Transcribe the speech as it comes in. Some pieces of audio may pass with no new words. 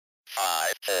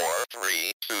5, 4,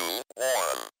 3, 2, 1.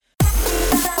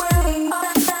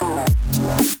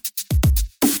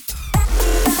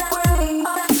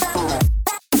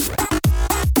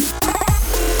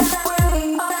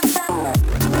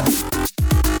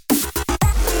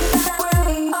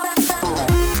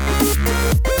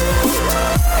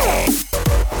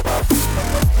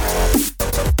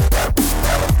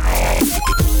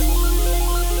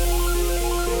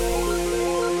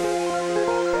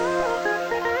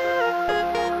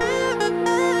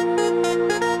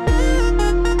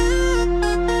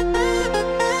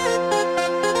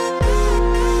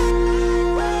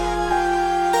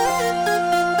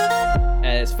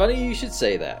 Funny you should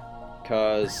say that,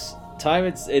 because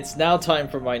it's now time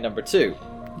for my number 2.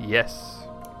 Yes.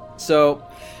 So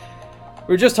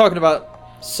we were just talking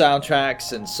about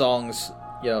soundtracks and songs,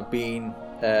 being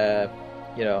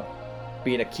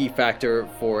being a key factor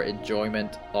for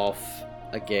enjoyment of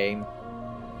a game.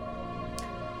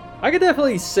 I could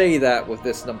definitely say that with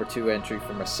this number 2 entry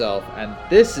for myself, and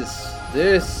this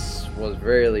was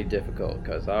really difficult,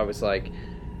 because I was like,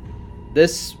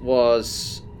 this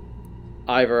was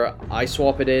either I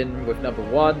swap it in with number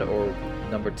 1 or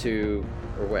number 2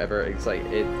 or whatever. It's like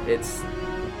it's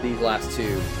these last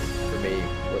two for me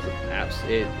was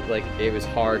it was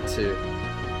hard to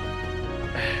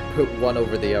put one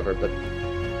over the other, but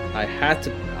I had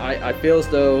to. I feel as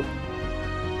though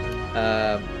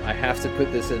I have to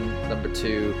put this in number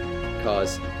 2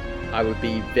 because I would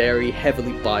be very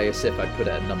heavily biased if I put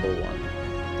it at number 1.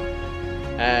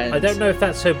 And I don't know if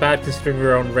that's so bad considering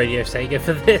we're on Radio Sega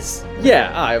for this.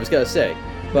 Yeah, I was gonna say,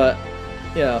 but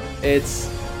but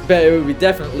it would be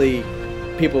definitely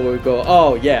people would go,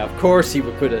 oh yeah, of course he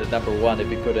would put it at number 1 if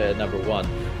he put it at number 1.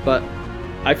 But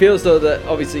I feel as though that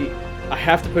obviously I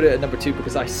have to put it at number 2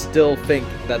 because I still think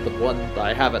that the one that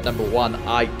I have at number 1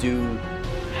 I do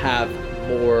have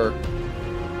more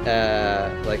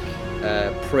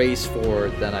praise for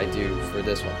than I do for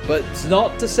this one. But it's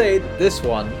not to say this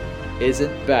one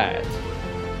isn't bad.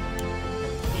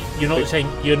 You're not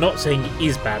saying it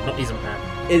is bad, not isn't bad.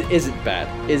 It isn't bad.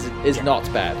 Is not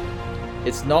bad.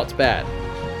 It's not bad.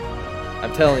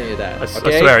 I'm telling you that.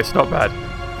 Okay? I swear it's not bad.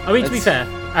 I mean, to be fair,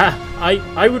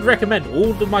 I would recommend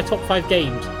all of my top 5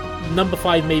 games. Number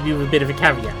 5 maybe with a bit of a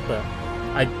caveat, but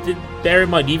I did bear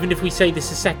in mind, even if we say this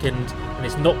is second and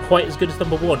it's not quite as good as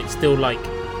number 1, it's still like,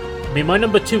 I mean, my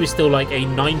number 2 is still like a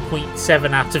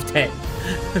 9.7 out of 10.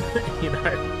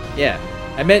 Yeah,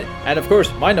 and of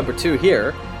course, my number 2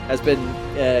 here has been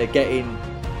getting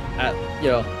at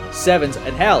 7s,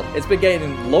 and hell, it's been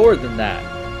getting lower than that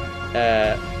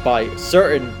by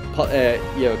certain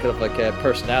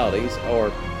personalities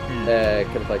or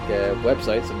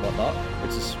websites and whatnot,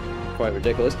 which is quite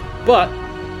ridiculous. But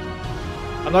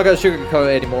I'm not gonna sugarcoat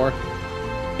it anymore.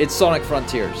 It's Sonic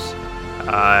Frontiers.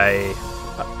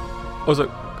 Also,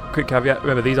 quick caveat,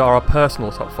 remember these are our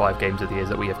personal top 5 games of the year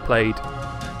that we have played.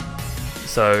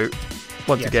 So,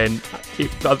 once again,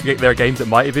 there are games that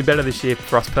might have been better this year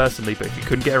for us personally, but if you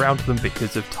couldn't get around to them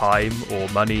because of time or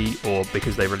money or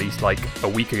because they released like a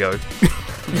week ago,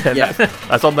 then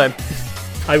that's on them.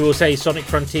 I will say Sonic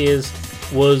Frontiers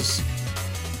was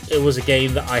a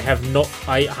game that I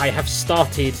have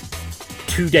started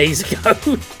 2 days ago.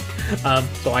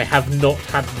 So I have not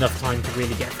had enough time to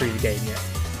really get through the game yet.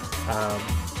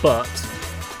 But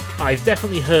I've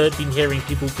definitely been hearing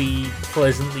people be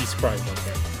pleasantly surprised on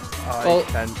it. I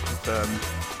can confirm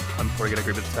I'm probably going to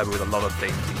agree with Trevor with a lot of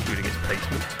things, including its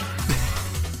placement.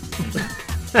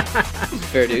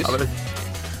 Fair dues.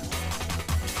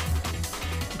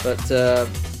 But,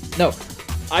 no.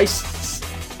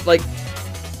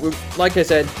 Like I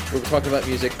said, we were talking about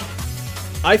music.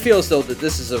 I feel as though that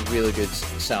this is a really good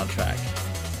soundtrack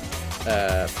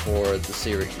for the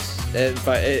series. In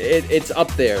fact, it's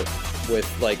up there with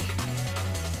like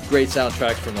great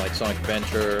soundtracks from like Sonic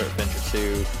Adventure, Adventure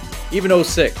 2, even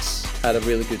 06 had a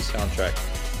really good soundtrack.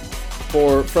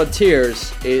 For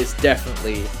Frontiers is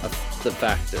definitely the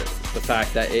factor. The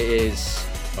fact that it is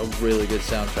a really good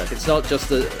soundtrack. It's not just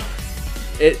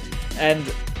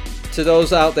and to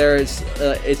those out there, it's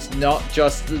not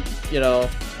just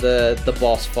the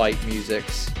boss fight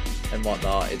musics and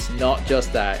whatnot. It's not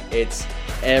just that. It's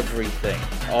everything.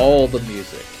 All the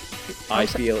music, I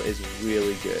feel, is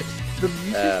really good. The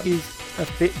music is a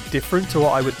bit different to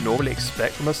what I would normally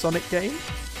expect from a Sonic game,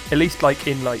 at least like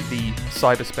in like the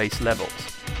cyberspace levels.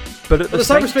 But at the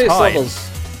same cyberspace time, levels,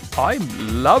 I'm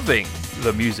loving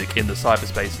the music in the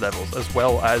cyberspace levels as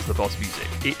well as the boss music.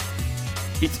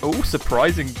 It's all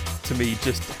surprising to me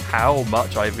just how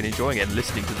much I've been enjoying it and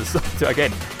listening to the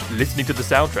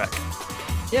soundtrack.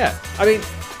 Yeah, I mean,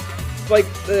 like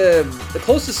the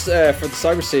closest for the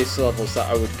cyberspace levels that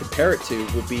I would compare it to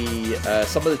would be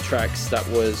some of the tracks that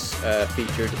was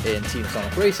featured in Team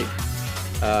Sonic Racing,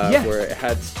 where it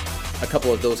had a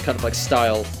couple of those kind of like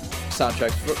style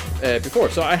soundtracks before.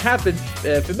 So I have been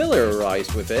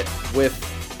familiarized with it with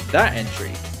that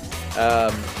entry,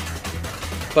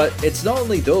 but it's not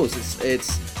only those.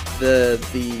 It's the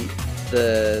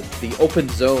open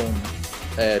zone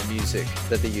music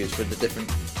that they use for the different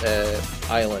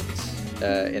islands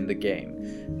in the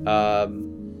game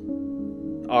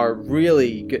are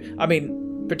really good. I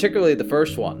mean, particularly the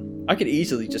first one, I could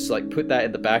easily just like put that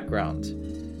in the background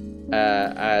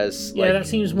as like, that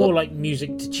seems more like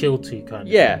music to chill to kind of.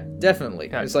 Yeah, definitely.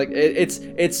 Yeah. It's like it's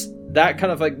that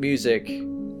kind of like music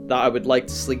that I would like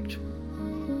to sleep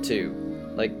to,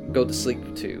 like go to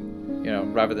sleep to, you know,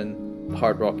 rather than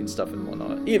hard rock and stuff and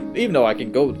whatnot. Even though I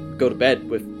can go to bed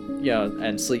with, you know,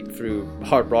 and sleep through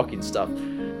hard rocking stuff.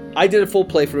 I did a full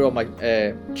playthrough on my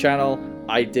channel.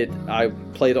 I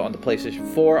played it on the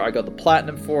PlayStation 4. I got the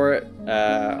platinum for it.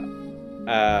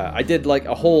 I did like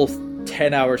a whole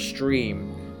 10-hour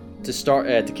stream to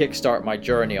kickstart my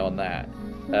journey on that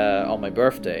on my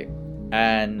birthday.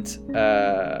 And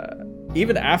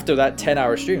even after that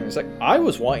 10-hour stream, it's like I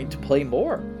was wanting to play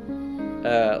more.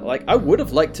 Like I would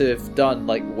have liked to have done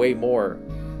like way more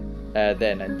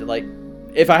then, and like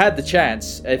if I had the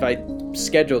chance, if I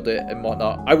scheduled it and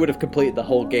whatnot, I would have completed the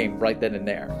whole game right then and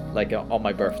there, like on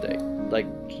my birthday, like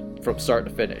from start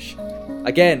to finish.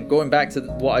 Again, going back to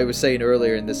what I was saying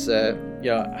earlier in this,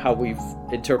 how we've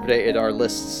interpreted our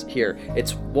lists here.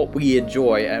 It's what we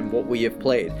enjoy and what we have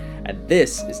played, and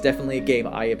this is definitely a game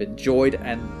I have enjoyed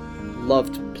and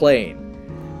loved playing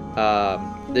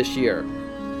this year.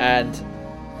 And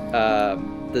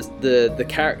the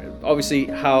character, obviously,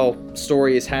 how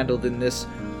story is handled in this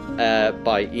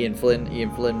by Ian Flynn.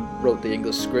 Ian Flynn wrote the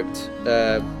English script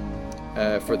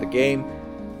for the game.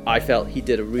 I felt he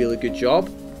did a really good job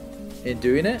in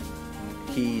doing it.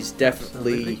 He's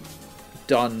definitely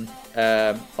done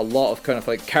a lot of kind of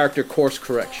like character course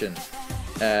correction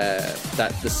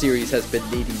that the series has been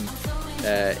needing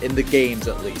in the games,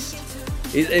 at least.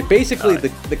 It basically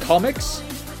the comics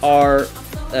are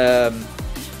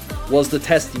was the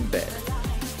testing bed.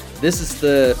 This is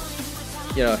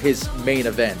his main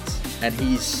event, and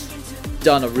he's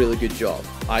done a really good job,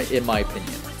 in my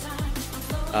opinion.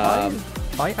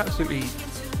 I absolutely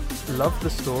love the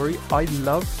story. I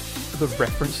love the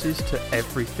references to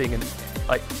everything, and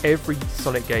like every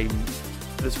Sonic game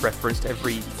that's referenced,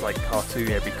 every like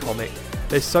cartoon, every comic.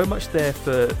 There's so much there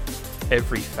for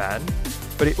every fan,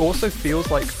 but it also feels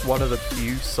like one of the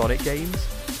few Sonic games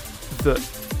that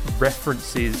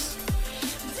references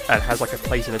and has like a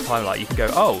place in a timeline. You can go,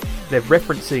 oh, they're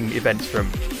referencing events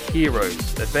from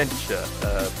Heroes, Adventure,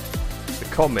 the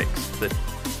comics,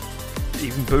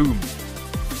 even Boom.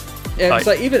 Yeah, it's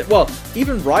like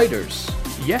even Riders.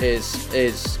 Yeah.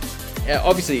 is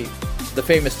obviously the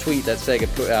famous tweet that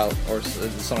Sega put out, or the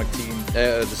Sonic team,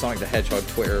 the Sonic the Hedgehog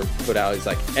Twitter put out, is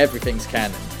like everything's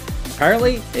canon.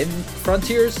 Apparently, in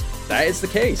Frontiers, that is the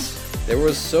case. There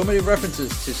was so many references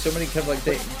to so many kind of like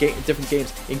different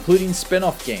games, including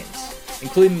spin-off games,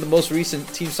 including the most recent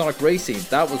Team Sonic Racing.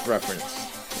 That was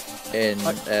referenced in.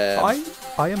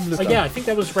 I am looking. I think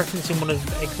that was referencing one of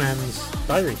Eggman's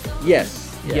diary. Yes.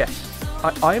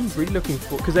 I am really looking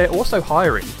for, because they're also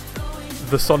hiring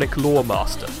the Sonic Lore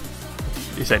Master,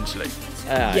 essentially.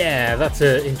 Yeah, that's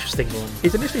an interesting one.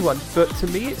 It's an interesting one, but to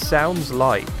me it sounds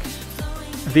like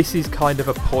this is kind of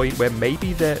a point where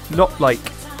maybe they're not like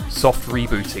soft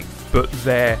rebooting, but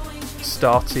they're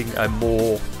starting a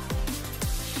more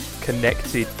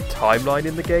connected timeline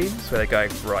in the games, where they're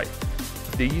going, right,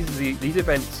 these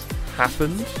events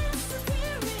happened,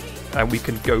 and we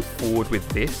can go forward with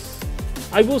this.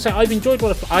 I will say I've enjoyed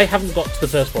I haven't got to the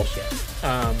first boss yet.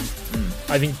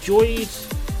 I've enjoyed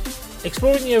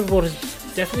exploring the overworld.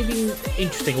 Has definitely been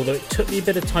interesting, although it took me a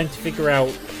bit of time to figure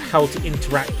out how to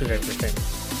interact with everything.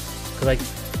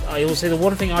 Because I will say the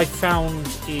one thing I found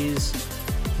is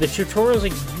the tutorials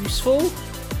are useful,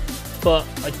 but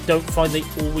I don't find they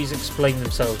always explain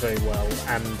themselves very well,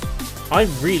 and I'm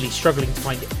really struggling to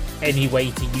find any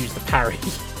way to use the parry.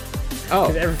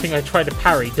 Because everything I try to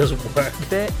parry doesn't work.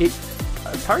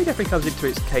 Parry definitely comes into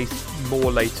its case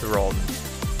more later on.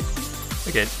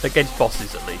 Against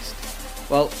bosses, at least.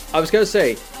 Well, I was going to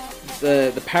say,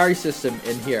 the parry system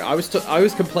in here, I was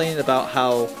complaining about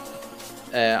how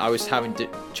I was having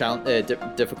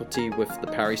difficulty with the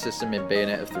parry system in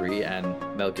Bayonetta 3 and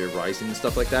Metal Gear Rising and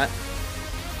stuff like that.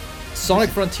 Sonic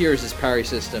Frontiers' parry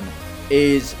system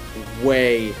is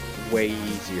way, way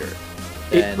easier.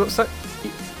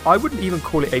 I wouldn't even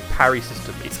call it a parry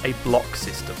system. It's a block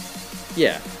system.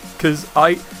 Yeah. Because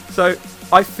I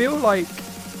feel like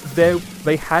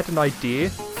they had an idea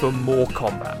for more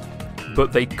combat,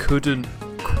 but they couldn't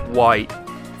quite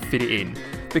fit it in,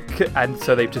 and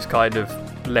so they've just kind of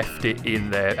left it in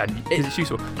there, and it's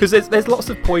useful because there's lots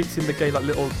of points in the game, like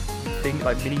little things,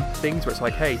 like mini things, where it's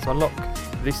like, hey, to unlock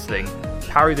this thing,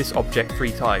 parry this object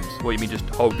 3 times. What do you mean? Just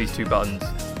hold these 2 buttons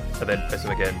and then press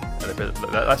them again, and then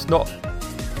that's not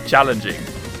challenging.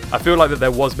 I feel like that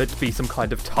there was meant to be some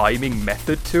kind of timing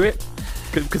method to it,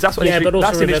 because that's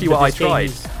initially what I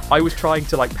tried. I was trying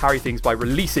to like parry things by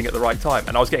releasing at the right time,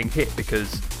 and I was getting hit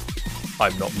because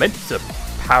I'm not meant to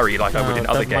parry like I would in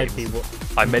other games.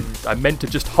 I meant to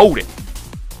just hold it.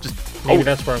 Maybe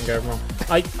that's where I'm going wrong.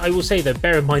 I will say though,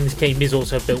 bear in mind this game is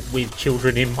also built with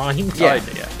children in mind. Yeah.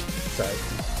 So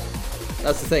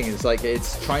that's the thing. It's like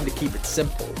it's trying to keep it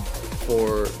simple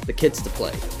for the kids to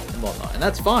play and whatnot, and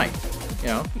that's fine. You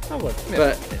know.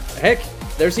 But heck,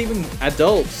 there's even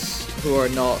adults who are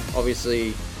not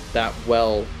obviously that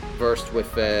well versed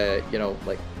with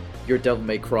like your Devil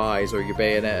May Cries or your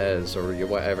Bayonettas or your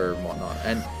whatever and whatnot,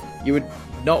 and you would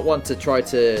not want to try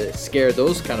to scare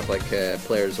those kind of like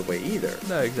players away either.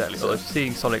 No, exactly. So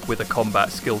seeing Sonic with a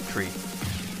combat skill tree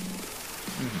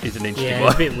is an interesting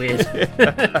one. Yeah, a bit weird.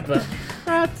 But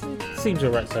that seems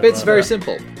alright. But it's very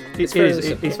simple. It's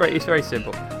very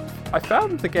simple. I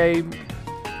found the game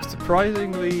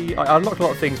surprisingly. I unlocked a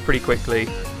lot of things pretty quickly.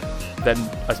 Then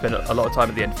I spent a lot of time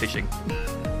at the end fishing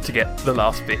to get the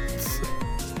last bits.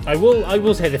 I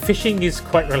will say the fishing is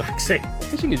quite relaxing.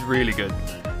 Fishing is really good.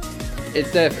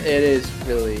 It is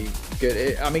really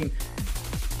good. I mean,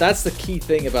 that's the key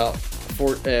thing about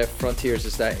Frontiers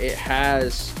is that it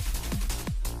has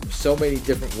so many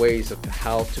different ways of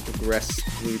how to progress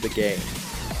through the game.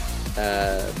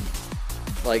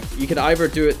 Like you can either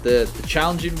do it the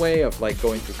challenging way of like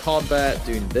going through combat,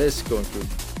 doing this, going through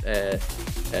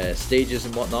stages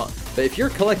and whatnot. But if you're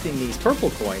collecting these purple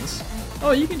coins,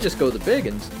 you can just go the big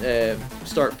and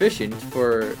start fishing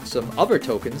for some other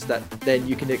tokens that then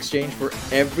you can exchange for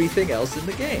everything else in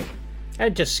the game.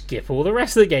 And just skip all the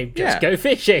rest of the game. Just go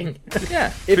fishing.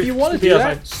 Yeah, if you want to do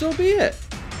that, so be it.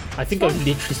 I think I've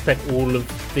literally spent all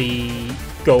of the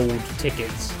gold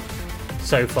tickets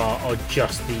so far on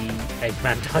just the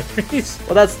Eggman Diaries.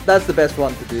 Well, that's the best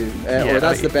one to do, or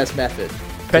that's the best method.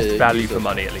 Best value for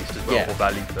money, at least, as well. Yeah. Or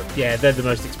value for... Yeah, they're the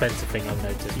most expensive thing I've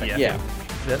noticed. Yeah.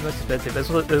 They're most expensive.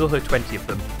 There's also 20 of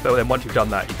them. But then once you've done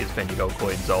that, you can spend your gold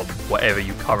coins on whatever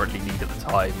you currently need at the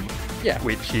time. Yeah.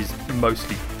 Which is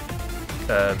mostly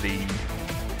the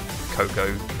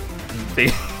Coco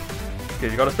thing. Because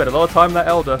you've got to spend a lot of time with that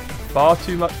Elder. Far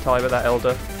too much time with that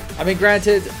Elder. I mean,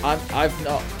 granted,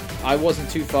 I wasn't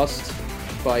too fussed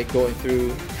by going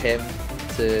through him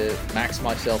to max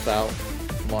myself out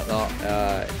and whatnot.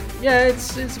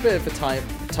 It's a bit of a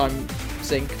time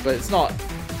sink, but it's not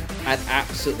an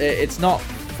absolute. It's not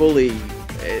fully.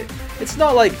 It's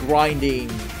not like grinding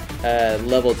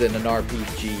levels in an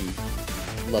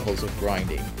RPG levels of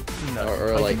grinding. No,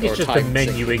 or I like think it's or just the time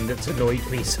menuing sinking. that's annoyed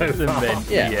me so far.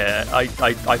 Yeah. I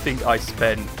think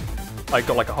I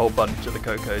got like a whole bunch of the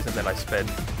Cocos, and then I spent,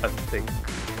 I think,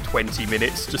 20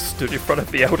 minutes just stood in front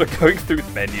of the Elder going through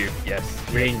the menu. Yes.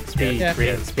 Green speed.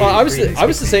 Well, I was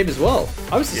the same as well.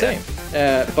 I was the same.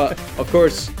 But of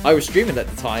course, I was streaming at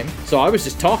the time, so I was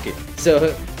just talking.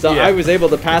 So I was able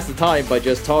to pass the time by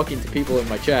just talking to people in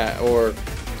my chat or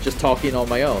just talking on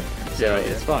my own. So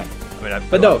it's fine. I mean, I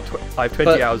have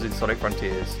 20 hours in Sonic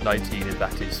Frontiers. 19 is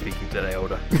that is speaking to the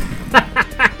Elder.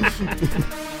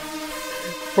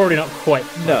 Probably not quite.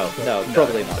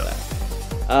 Probably not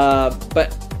that.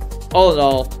 But all in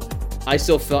all, I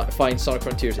still find Sonic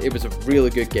Frontiers, it was a really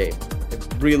good game.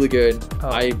 Really good.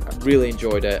 I really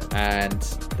enjoyed it, and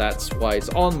that's why it's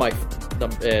on my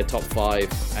top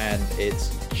 5. And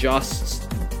it's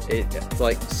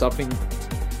like something.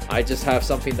 I just have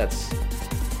something that's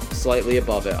slightly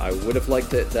above it. I would have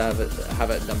liked it to have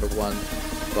it number 1,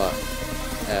 but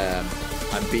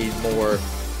I'm being more.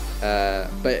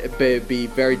 But it'd be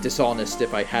very dishonest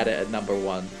if I had it at number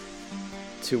 1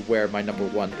 to where my number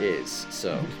 1 is.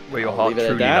 So where your heart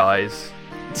truly lies.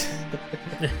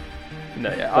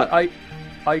 No, yeah,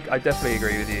 I definitely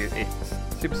agree with you. It's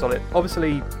super solid.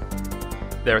 Obviously,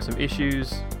 there are some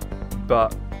issues,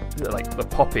 but like the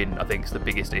pop-in, I think, is the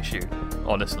biggest issue.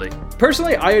 Honestly,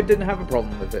 personally, I didn't have a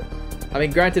problem with it. I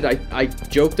mean, granted, I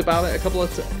joked about it a couple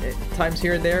of times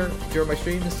here and there during my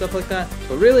stream and stuff like that,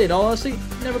 but really, in all honesty,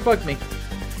 it never bugged me.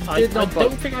 I don't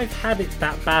think I've had it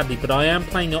that badly, but I am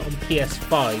playing it on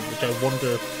PS5, which I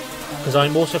wonder, because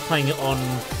I'm also playing it on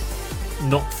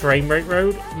not frame rate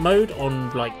mode on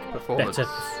like Performance. better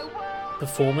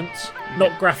performance,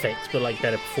 not graphics, but like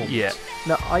better performance. Yeah.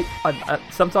 No, I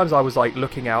sometimes I was like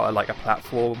looking out at like a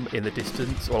platform in the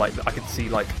distance, or like I could see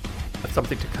like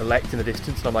something to collect in the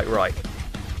distance, and I'm like, right,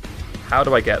 how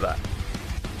do I get that?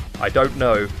 I don't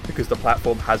know, because the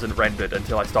platform hasn't rendered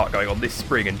until I start going on this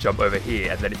spring and jump over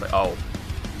here, and then it's like, oh,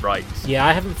 right. Yeah,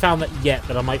 I haven't found that yet,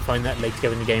 but I might find that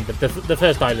later in the game. But the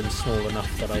first island's small enough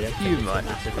that I don't think You it's might.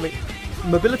 massive. I mean,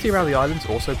 mobility around the island's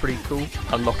also pretty cool.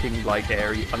 Unlocking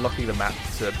the map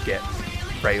to get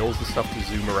rails and stuff to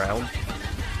zoom around.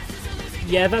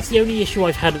 Yeah, that's the only issue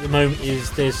I've had at the moment. Is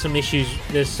there's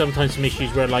sometimes some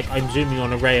issues where like I'm zooming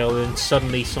on a rail and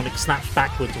suddenly Sonic snaps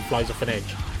backwards and flies off an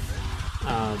edge.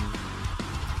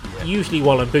 Usually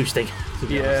while I'm boosting. To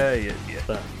be honest. Yeah.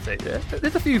 But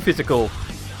There's a few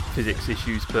physics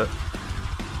issues, but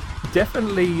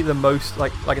definitely the most,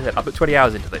 like I said, I put 20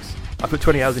 hours into this. I put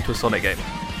 20 hours into a Sonic game.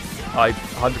 I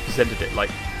 100%ed it like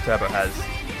Turbo has.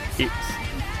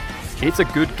 It's a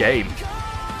good game.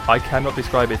 I cannot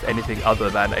describe it as anything other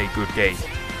than a good game,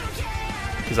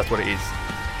 because that's what it is.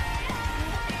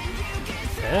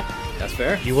 yeah. That's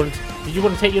fair. Did you want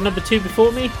to take your number 2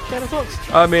 before me, Shadow Fox?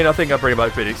 I mean, I think I've pretty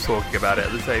much been talking about it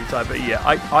at the same time, but yeah,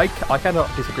 I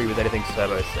cannot disagree with anything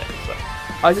Turbo has said. So.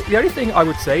 The only thing I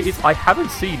would say is I haven't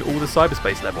seen all the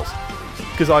cyberspace levels,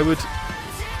 because I would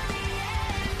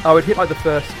hit like the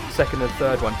first, second, and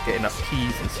third one to get enough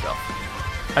keys and stuff,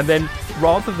 and then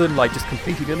rather than like just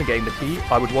completing them and getting the key,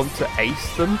 I would want to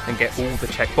ace them and get all the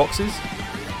checkboxes.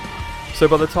 So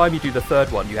by the time you do the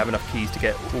third one, you have enough keys to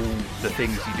get all the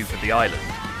things you do for the island.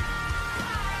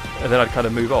 And then I'd kind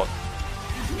of move on.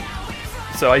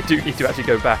 So I do need to actually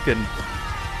go back and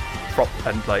prop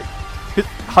and like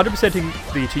 100%ing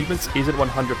the achievements isn't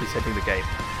 100%ing the game.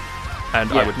 And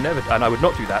Yeah. I would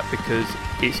not do that because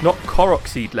it's not Korok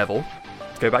Seed level.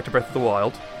 Go back to Breath of the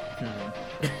Wild.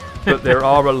 But there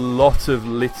are a lot of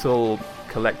little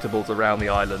collectibles around the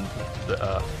island that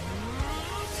are.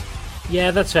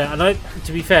 Yeah, that's fair. And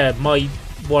to be fair,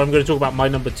 what I'm going to talk about, my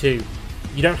number 2,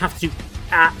 you don't have to do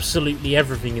absolutely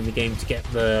everything in the game to get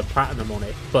the platinum on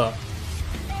it, but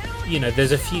you know,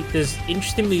 there's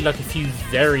interestingly like a few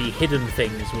very hidden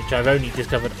things which I've only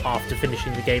discovered after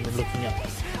finishing the game and looking up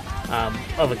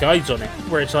other guides on it,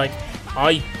 where it's like,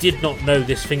 I did not know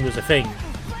this thing was a thing,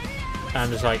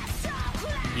 and it's like,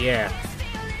 yeah.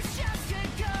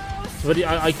 But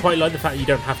I quite like the fact that you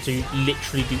don't have to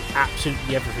literally do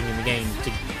absolutely everything in the game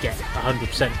to get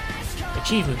 100%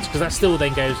 achievements, because that still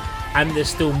then goes, and there's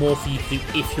still more for you to do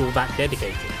if you're that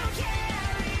dedicated.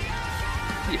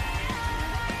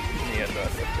 Yeah,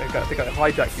 I think I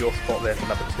hijacked your spot there for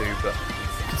number 2, but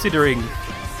considering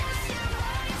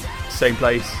same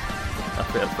place, I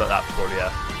feel that probably,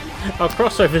 yeah. Our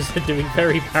crossovers are doing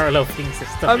very parallel things this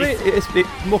I time. mean, it's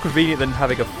more convenient than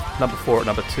having a number 4 at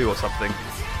number 2 or something.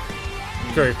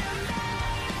 True.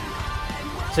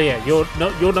 So yeah, your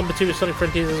number 2 is Sonic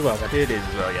Frontiers as well then? It is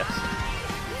as well, yes.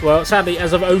 Well, sadly,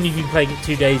 as I've only been playing it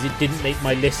 2 days, it didn't make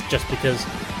my list just because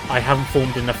I haven't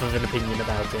formed enough of an opinion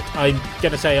about it. I'm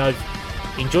going to say I've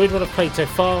enjoyed what I've played so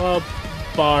far,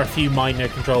 bar a few minor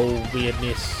control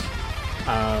weirdness,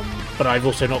 but I've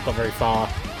also not got very far.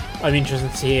 I'm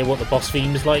interested to hear what the boss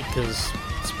theme is like, because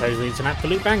supposedly it's an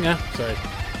absolute banger, so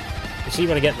we'll see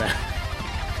when I get there.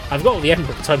 I've got all the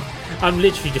emeralds. I'm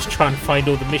literally just trying to find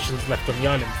all the missions left on the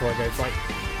island before I go fight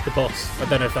the boss. I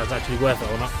don't know if that's actually worth it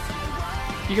or not.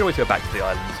 You can always go back to the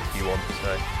islands if you want,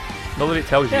 so not that it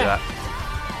tells you Yeah. that.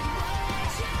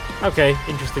 Okay,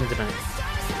 interesting to know.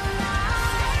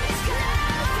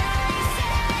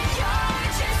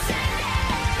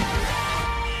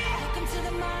 Welcome to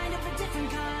the mind of a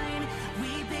different kind.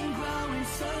 We've been growing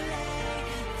slowly.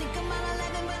 Think I'm on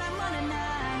 11, but I'm on a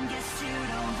 9. Guess you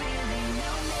don't really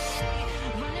know me.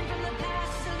 Running from the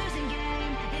past is a losing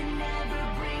game. It never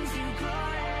brings you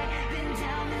glory. Been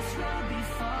down this road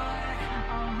before.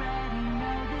 Already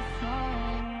know the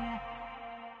story.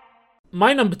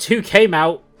 My number 2 came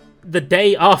out the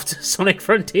day after Sonic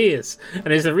Frontiers, and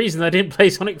it's the reason I didn't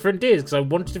play Sonic Frontiers, because I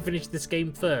wanted to finish this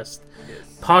game first.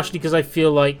 Partially because I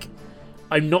feel like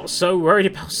I'm not so worried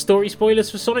about story spoilers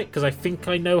for Sonic, because I think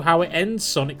I know how it ends.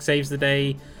 Sonic saves the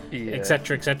day, Yeah.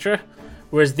 etc., etc.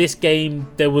 Whereas this game,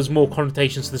 there was more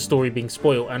connotations to the story being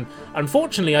spoiled, and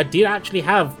unfortunately I did actually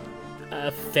have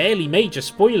a fairly major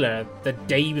spoiler the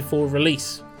day before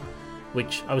release,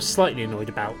 which I was slightly annoyed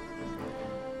about.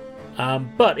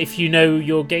 But if you know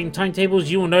your game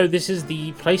timetables, you will know this is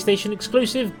the PlayStation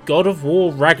exclusive God of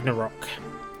War Ragnarok.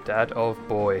 Dad of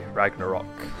Boy Ragnarok.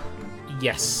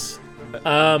 Yes.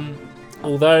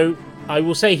 Although I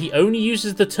will say he only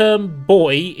uses the term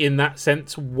boy in that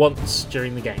sense once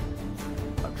during the game.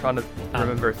 I'm trying to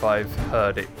remember if I've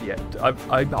heard it yet.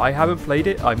 I haven't played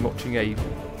it. I'm watching a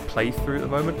playthrough at the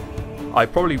moment. I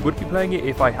probably would be playing it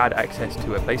if I had access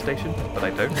to a PlayStation, but I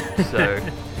don't. So,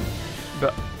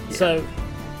 but yeah. So,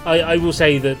 I will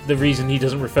say that the reason he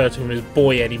doesn't refer to him as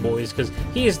boy anymore is because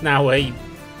he is now a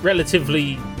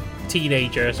relatively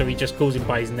teenager, so he just calls him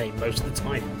by his name most of the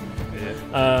time.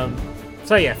 Yeah.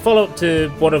 So yeah, follow up to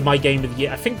one of my Game of the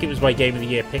Year. I think it was my Game of the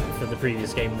Year pick for the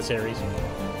previous game in the series.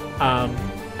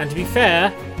 And to be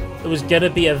fair, it was going to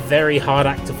be a very hard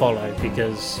act to follow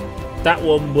because that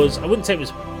one was, I wouldn't say it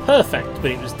was perfect,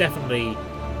 but it was definitely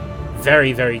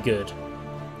very, very good.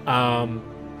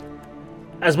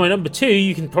 As my number 2,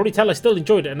 you can probably tell I still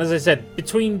enjoyed it. And as I said,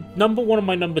 between number 1 and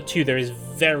my number 2, there is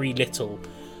very little.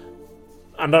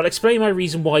 And I'll explain my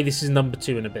reason why this is number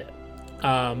 2 in a bit.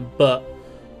 But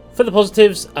for the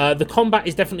positives, the combat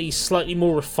is definitely slightly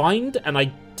more refined, and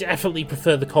I definitely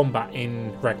prefer the combat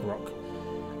in Ragnarok.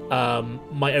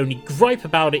 My only gripe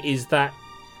about it is that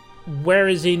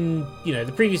whereas in,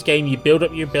 the previous game you build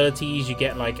up your abilities, you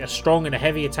get like a strong and a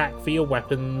heavy attack for your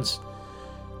weapons,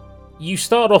 you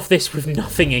start off this with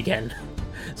nothing again.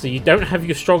 So you don't have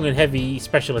your strong and heavy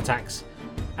special attacks.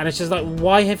 And it's just like,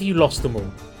 why have you lost them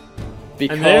all?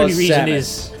 Because And the only reason Samus.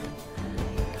 is...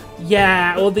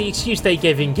 Yeah, or the excuse they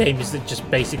gave in-game is that just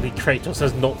basically Kratos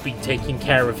has not been taking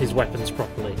care of his weapons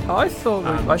properly I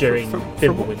thought during from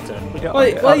Fimbulwinter. yeah,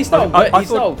 Well, he's not. I He's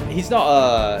thought- not.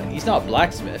 He's not a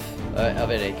blacksmith of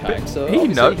any kind. So he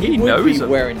obviously he would knows be them.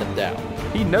 wearing them down.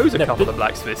 He knows a No, couple but- of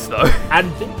blacksmiths though.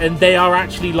 And they are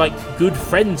actually like good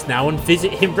friends now and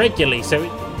visit him regularly, so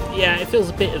it feels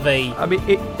a bit of a... I mean,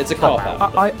 It's a cop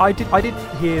out. I did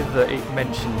hear that it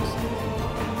mentioned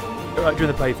during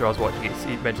the playthrough I was watching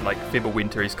it mentioned like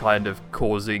Fimbulwinter is kind of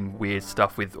causing weird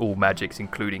stuff with all magics,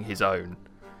 including his own.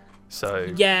 So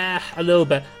Yeah, a little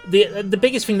bit. The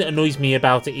biggest thing that annoys me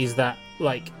about it is that,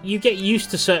 like, you get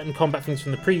used to certain combat things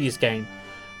from the previous game,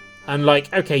 and,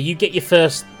 like, okay, you get your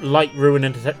first light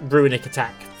runic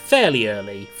attack fairly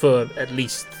early for at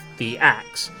least the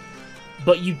axe,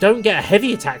 but you don't get a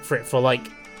heavy attack for it for,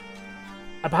 like,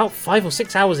 about 5 or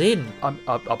 6 hours in.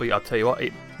 I'll tell you what,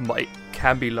 it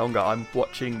can be longer. I'm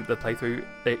watching the playthrough.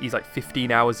 He's like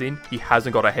 15 hours in. He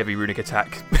hasn't got a heavy runic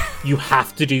attack. You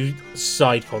have to do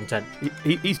side content.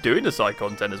 He's doing the side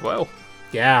content as well.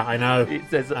 Yeah, I know.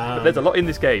 There's a lot in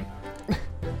this game.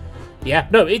 Yeah,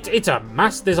 no, it's a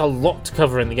mass. There's a lot to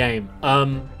cover in the game.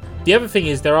 The other thing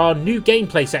is there are new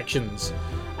gameplay sections,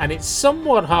 and it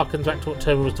somewhat harkens back to what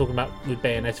Turbo was talking about with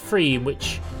Bayonetta 3, in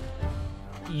which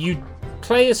you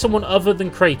play as someone other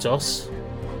than Kratos,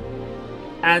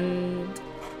 and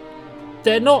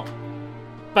they're not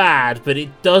bad, but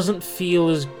it doesn't feel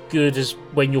as good as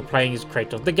when you're playing as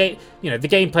Kratos. The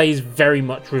gameplay is very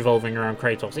much revolving around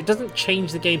Kratos. It doesn't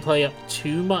change the gameplay up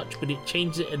too much, but it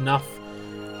changes it enough,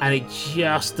 and it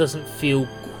just doesn't feel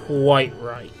quite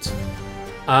right.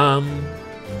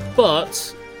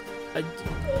 But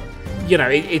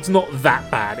it's not that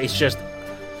bad. It's just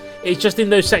in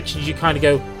those sections you kind of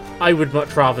go, I would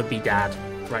much rather be Dad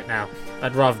right now.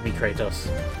 I'd rather be Kratos.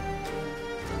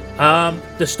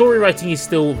 The story writing is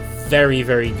still very,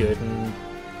 very good, and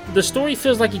the story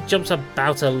feels like it jumps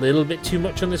about a little bit too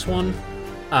much on this one,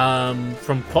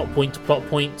 from plot point to plot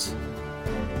point.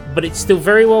 But it's still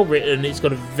very well written. It's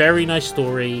got a very nice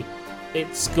story.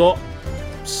 It's got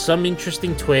some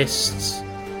interesting twists.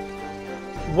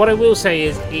 What I will say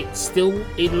is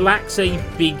it lacks a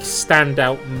big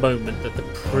standout moment that the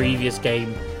previous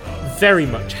game very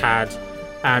much had.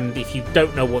 And if you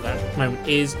don't know what that moment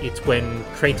is, it's when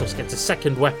Kratos gets a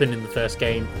second weapon in the first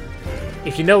game.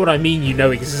 If you know what I mean, you know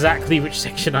exactly which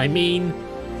section I mean.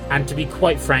 And to be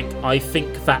quite frank, I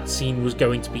think that scene was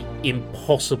going to be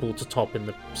impossible to top in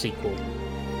the sequel.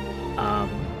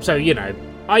 So,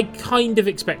 I kind of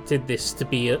expected this to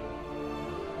be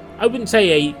I wouldn't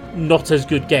say a not as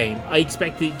good game. I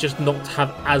expected it just not to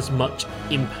have as much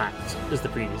impact as the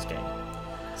previous game.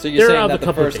 So you're There are saying other that the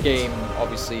couple of first things. game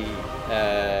obviously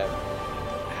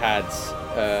had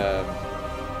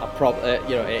a problem.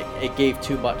 It gave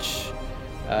too much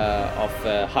of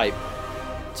hype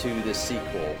to the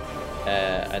sequel,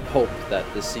 and hope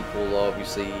that the sequel will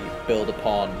obviously build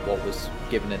upon what was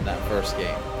given in that first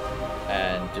game,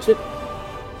 and just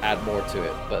add more to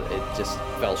it. But it just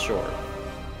fell short.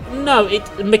 No,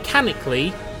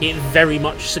 mechanically, it very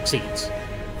much succeeds.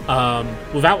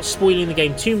 Without spoiling the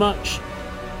game too much,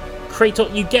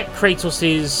 you get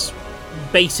Kratos'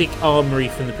 basic armory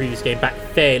from the previous game back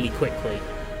fairly quickly.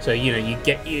 So,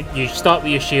 you start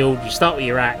with your shield, you start with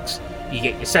your axe, You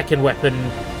get your second weapon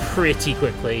pretty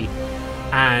quickly,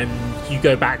 and you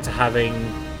go back to having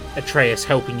Atreus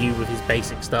helping you with his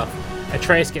basic stuff.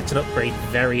 Atreus gets an upgrade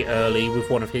very early with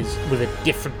with a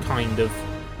different kind of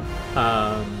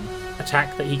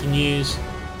attack that he can use.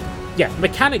 Yeah,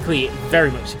 mechanically it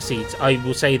very much succeeds. I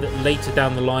will say that later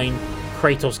down the line,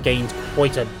 Kratos gains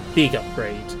quite a big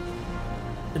upgrade.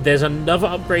 There's another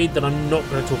upgrade that I'm not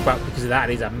going to talk about because that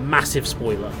is a massive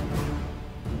spoiler.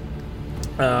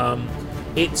 I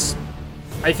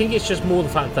think it's just more the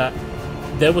fact that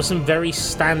there were some very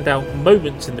standout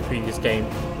moments in the previous game,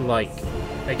 like,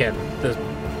 again, the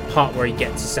part where he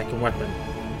gets a second weapon.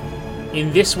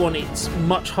 In this one, it's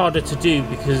much harder to do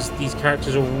because these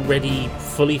characters are already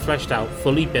fully fleshed out,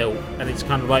 fully built, and it's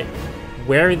kind of like,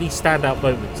 where are these standout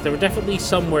moments? There are definitely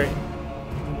some where it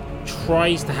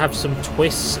tries to have some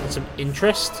twists and some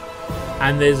interest,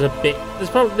 and there's a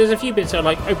few bits that are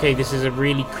like, okay, this is a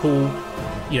really cool,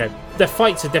 the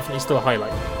fights are definitely still a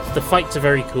highlight. The fights are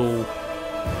very cool,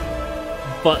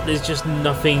 but there's just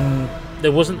nothing.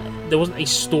 There wasn't a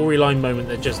storyline moment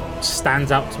that just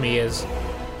stands out to me as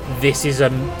this is a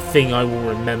thing I will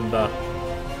remember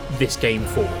this game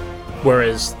for.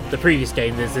 Whereas the previous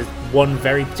game, there's this one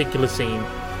very particular scene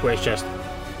where it's just,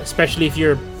 especially if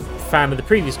you're a fan of the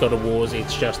previous God of Wars,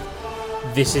 it's just,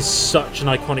 this is such an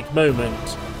iconic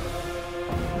moment,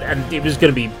 and it was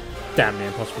going to be damn near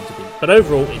impossible to beat. But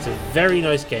overall, it's a very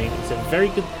nice game.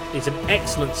 It's an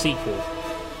excellent sequel.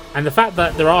 And the fact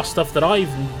that there are stuff that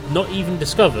I've not even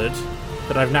discovered,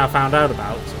 that I've now found out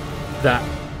about, that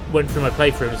went through my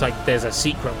playthrough, it's like, there's a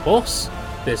secret boss,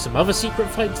 there's some other secret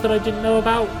fights that I didn't know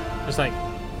about. It's like,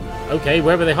 okay,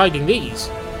 where were they hiding these?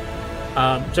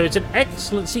 So it's an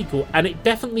excellent sequel, and it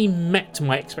definitely met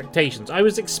my expectations. I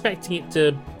was expecting it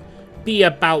to be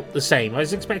about the same. I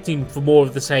was expecting for more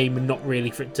of the same and not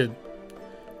really for it to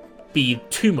be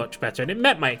too much better, and it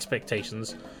met my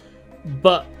expectations.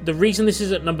 But the reason this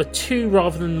is at number 2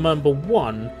 rather than number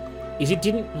 1 is it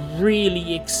didn't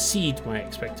really exceed my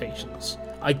expectations.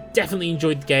 I definitely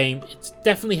enjoyed the game. It's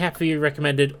definitely heavily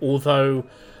recommended, although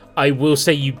I will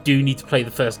say you do need to play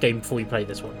the first game before you play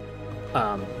this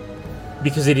one.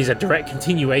 Because it is a direct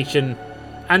continuation,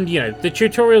 and the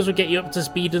tutorials will get you up to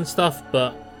speed and stuff,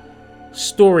 but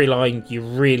storyline, you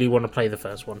really want to play the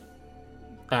first one.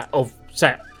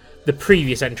 The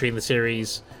previous entry in the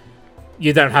series,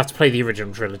 you don't have to play the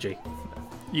original trilogy.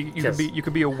 You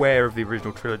can be aware of the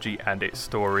original trilogy and its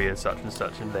story and such,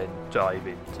 and then dive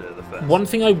into the first. One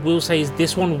thing I will say is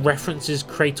this one references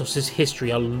Kratos' history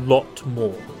a lot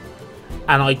more,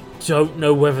 and I don't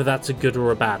know whether that's a good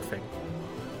or a bad thing.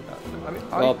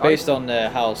 Based on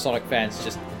how Sonic fans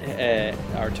just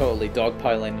are totally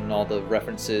dogpiling on all the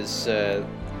references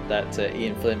that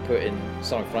Ian Flynn put in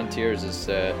Sonic Frontiers'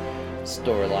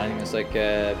 storyline, it's like,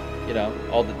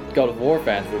 all the God of War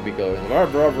fans would be going,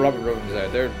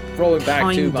 they're rolling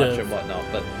back too much and whatnot.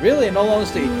 But really, in all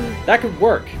honesty, that could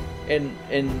work in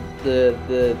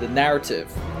the narrative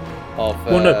of.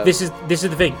 Well, no, this is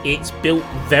the thing. It's built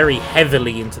very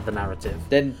heavily into the narrative.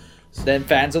 Then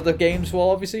fans of the games will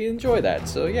obviously enjoy that.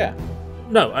 So yeah.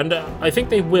 No, and I think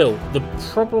they will. The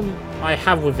problem I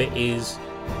have with it is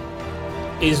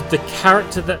the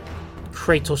character that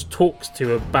Kratos talks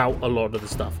to about a lot of the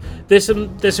stuff. There's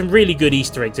some really good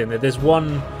Easter eggs in there. There's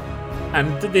one,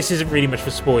 and this isn't really much of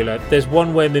a spoiler, there's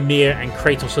one where Mimir and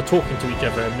Kratos are talking to each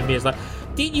other, and Mimir's like,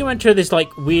 didn't you enter this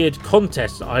weird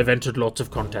contest? I've entered lots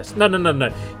of contests. No.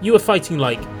 You were fighting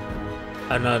an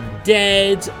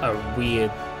undead, a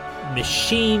weird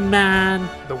machine man,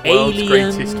 the world's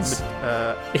aliens.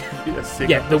 Greatest singer.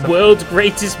 Yeah, the world's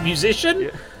greatest musician. Yeah.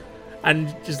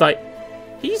 And just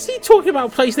is he talking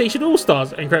about PlayStation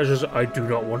All-Stars? And Kratos was, I do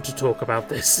not want to talk about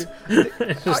this. There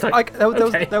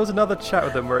was another chat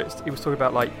with them where he was talking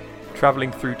about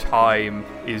traveling through time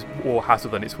is more hassle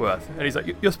than it's worth, and he's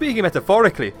like, "You're speaking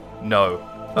metaphorically." No,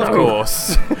 of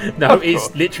course. No,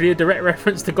 it's literally a direct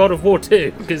reference to God of War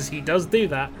 2 because he does do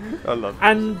that. I love it.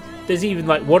 And there's even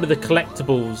one of the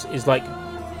collectibles is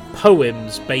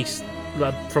poems based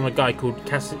from a guy called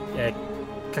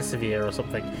Cassivier or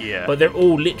something. Yeah. But they're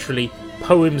all literally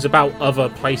poems about other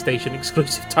PlayStation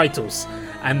exclusive titles,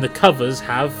 and the covers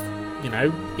have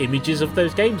images of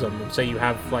those games on them. So you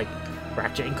have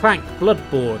Ratchet and Clank,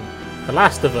 Bloodborne, The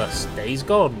Last of Us, Days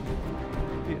Gone.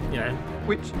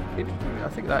 I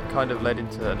think that kind of led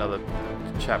into another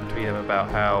chat between them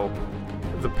about how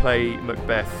the play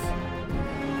Macbeth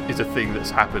is a thing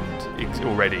that's happened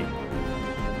already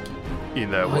in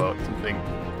their world. Something.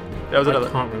 I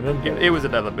can't remember. It was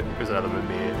another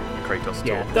Mimir Kratos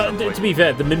talk. To be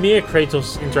fair, the Mimir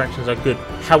Kratos interactions are good.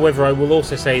 However, I will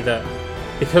also say that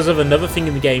because of another thing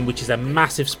in the game, which is a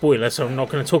massive spoiler, so I'm not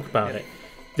going to talk about it.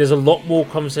 There's a lot more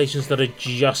conversations that are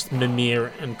just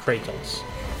Mimir and Kratos,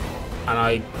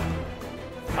 and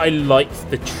I liked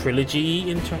the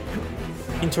trilogy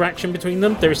interaction between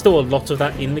them. There is still a lot of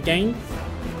that in the game,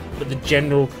 but the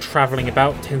general travelling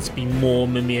about tends to be more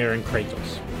Mimir and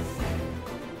Kratos.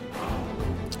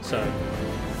 So,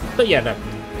 but yeah, no,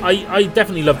 I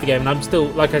definitely love the game, and I'm still,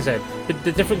 like I said,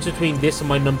 the difference between this and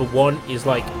my number one is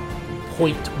like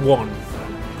 0.1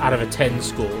 out of a 10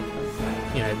 score.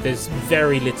 You know, there's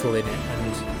very little in it,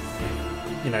 and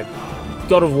you know,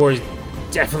 God of War is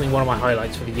definitely one of my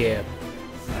highlights for the year.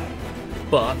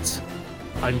 But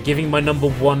I'm giving my number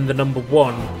one the number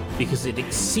one because it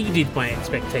exceeded my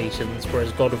expectations,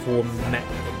 whereas God of War met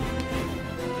them.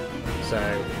 So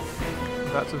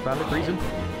That's a valid reason.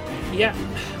 yeah,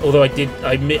 although I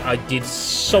admit I did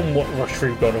somewhat rush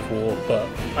through God of War, but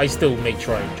I still made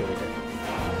sure I enjoyed it.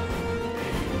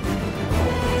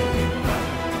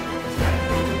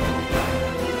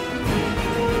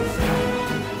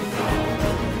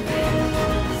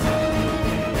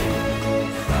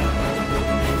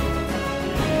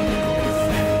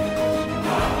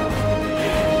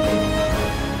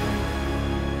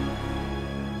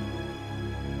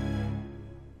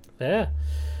 Yeah.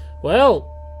 Well,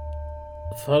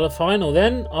 for the final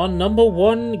then, our number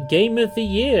one game of the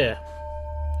year.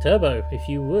 Turbo, if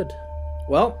you would.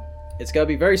 Well, it's going to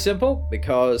be very simple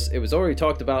because it was already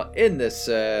talked about in this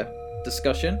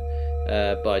discussion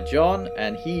by John,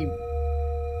 and he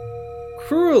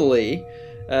cruelly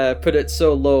put it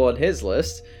so low on his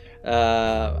list.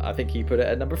 I think he put it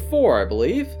at number 4, I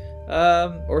believe,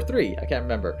 or 3, I can't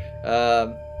remember.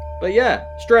 But yeah,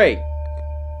 Stray.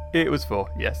 It was 4,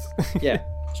 yes. Yeah,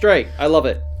 Stray. I love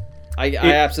it. I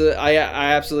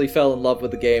absolutely fell in love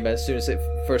with the game as soon as it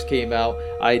first came out.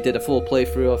 I did a full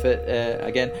playthrough of it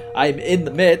again. I'm in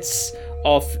the midst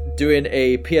of doing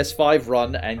a PS5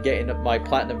 run and getting my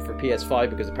platinum for PS5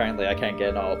 because apparently I can't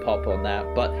get an auto pop on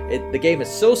that. But the game is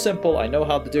so simple. I know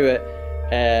how to do it.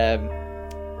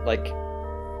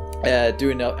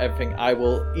 Doing everything, I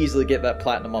will easily get that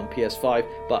platinum on PS5.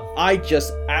 But I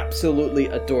just absolutely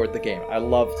adored the game. I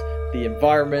loved the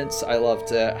environments. I loved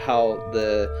how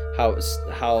the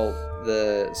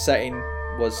setting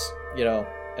was,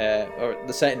 or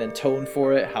the setting and tone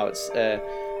for it. How it's,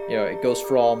 it goes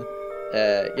from,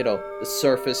 the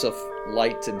surface of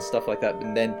light and stuff like that,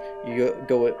 and then you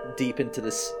go deep into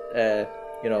this,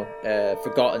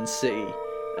 forgotten city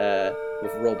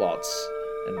with robots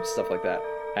and stuff like that.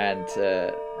 And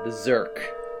the Zerk,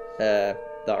 that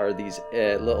are these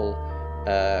little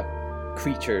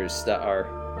creatures that are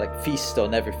like feast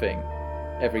on everything,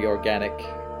 every organic,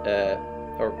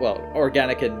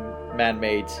 organic and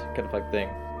man-made kind of like thing,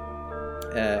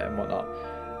 and whatnot.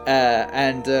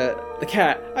 And the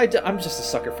cat, I'm just a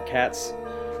sucker for cats,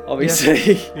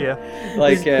 obviously. Yeah.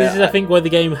 This is, I think, why the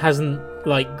game hasn't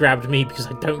grabbed me, because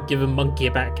I don't give a monkey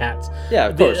about cats. Yeah,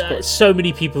 of course. So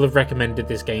many people have recommended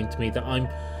this game to me that I'm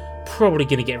probably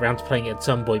going to get around to playing it at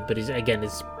some point, but it's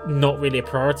not really a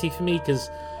priority for me because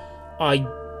I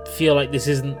feel like this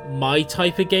isn't my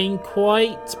type of game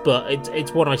quite, but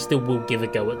it's one I still will give a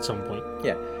go at some point.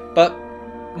 Yeah, but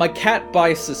my cat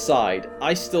bias aside,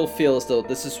 I still feel as though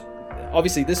this is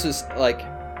like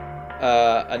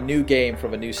a new game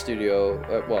from a new studio,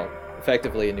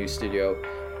 effectively a new studio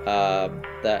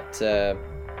that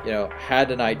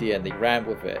had an idea and they ran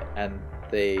with it, and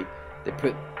they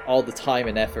put all the time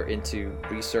and effort into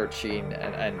researching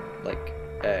and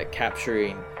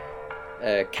capturing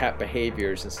cat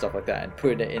behaviors and stuff like that, and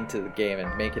putting it into the game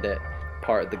and making it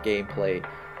part of the gameplay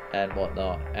and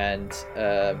whatnot. And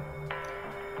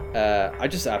I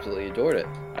just absolutely adored it.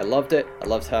 I loved it. I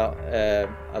loved how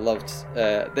I loved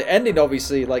the ending.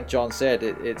 Obviously, like John said,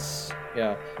 it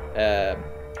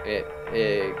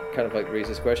kind of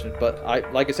raises questions. But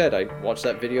I said, I watched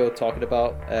that video talking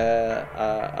about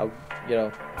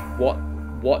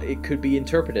what it could be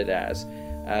interpreted as,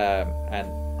 and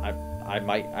I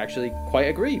might actually quite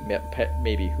agree.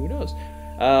 Maybe, who knows?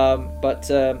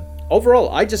 But overall,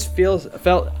 I just felt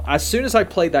as soon as I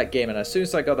played that game and as soon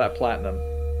as I got that platinum,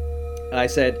 and I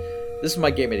said, this is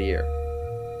my game of the year,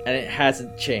 and it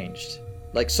hasn't changed.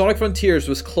 Like, Sonic Frontiers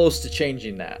was close to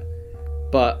changing that,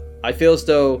 but I feel as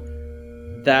though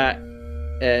that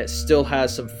still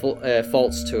has some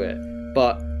faults to it.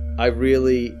 But I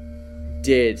really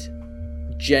did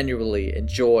genuinely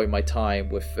enjoy my time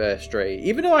with Stray,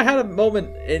 even though I had a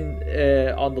moment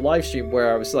on the live stream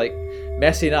where I was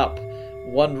messing up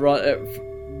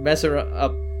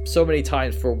so many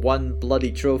times for one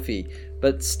bloody trophy.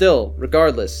 But still,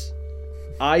 regardless,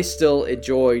 I still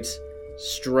enjoyed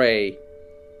Stray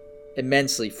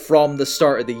immensely from the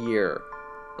start of the year.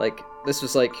 Like, this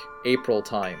was like April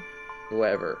time, or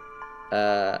whatever.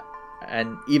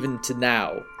 And even to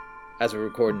now, as we're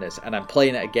recording this, and I'm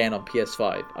playing it again on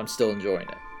PS5, I'm still enjoying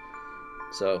it.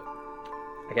 So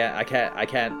I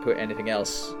can't put anything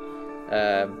else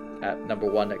at number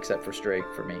one except for Stray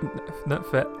for me. Not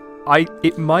fair.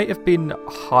 It might have been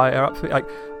higher up. Like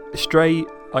Stray,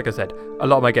 like I said, a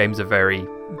lot of my games are very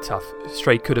tough.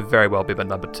 Stray could have very well been my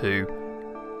number 2.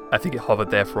 I think it hovered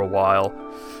there for a while.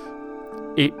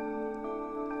 It,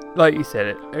 like you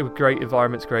said, it was great.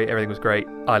 Environment's great. Everything was great.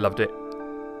 I loved it.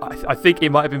 I think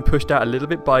it might have been pushed out a little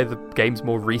bit by the games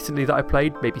more recently that I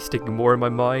played, maybe sticking more in my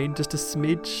mind just a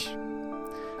smidge.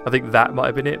 I think that might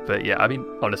have been it, but yeah, I mean,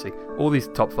 honestly, all these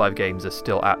top 5 games are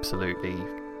still absolutely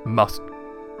must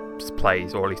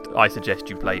plays, or at least I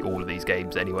suggest you play all of these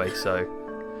games anyway, so...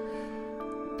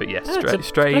 But yes,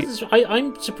 Stray...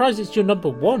 I'm surprised it's your number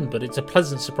 1, but it's a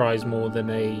pleasant surprise more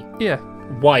than a... Yeah.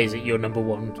 Why is it your number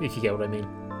 1, if you get what I mean?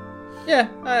 Yeah,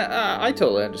 I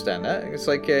totally understand that. It's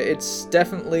like, it's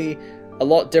definitely a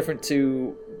lot different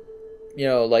to, you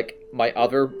know, like my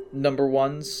other number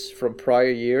 1s from prior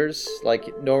years.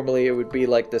 Like, normally it would be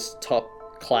like this top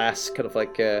class kind of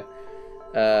like, you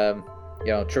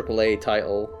know, AAA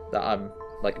title that I'm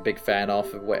like a big fan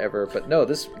of or whatever. But no,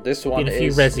 this one is... a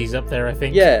few Resis up there, I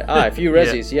think. Yeah, a few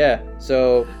Resis, yeah.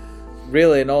 So,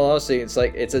 really, in all honesty, it's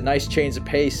like, it's a nice change of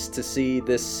pace to see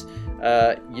this...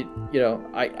 you know,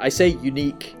 I say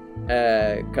unique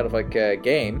kind of like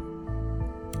game,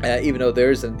 even though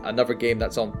there's another game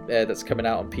that's coming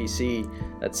out on PC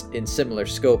that's in similar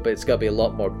scope, but it's got to be a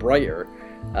lot more brighter.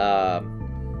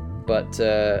 But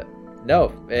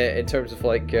no, in terms of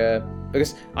like,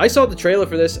 because I saw the trailer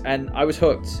for this and I was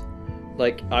hooked.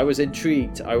 Like, I was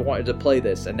intrigued. I wanted to play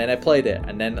this, and then I played it,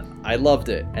 and then I loved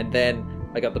it, and then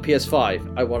I got the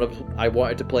PS5. I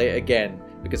wanted to play it again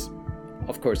because,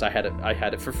 of course, I had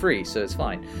it for free, so it's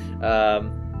fine.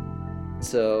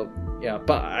 So yeah,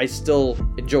 but I still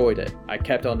enjoyed it. I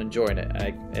kept on enjoying it.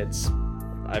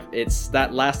 It's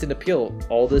that lasting appeal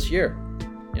all this year,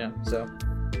 you know. So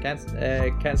can't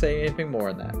say anything more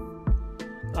on that.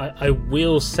 I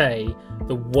will say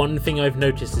the one thing I've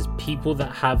noticed is people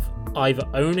that have either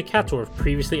owned a cat or have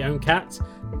previously owned cats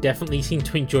definitely seem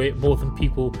to enjoy it more than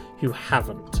people who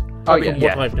haven't. Oh yeah,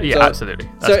 yeah, absolutely.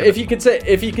 So if you can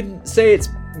say it's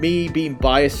me being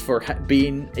biased for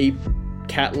being a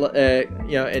cat,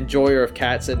 you know, enjoyer of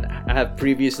cats and have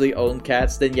previously owned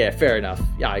cats, then yeah, fair enough.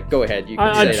 Yeah, go ahead. You can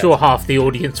I'm sure half the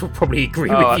audience will probably agree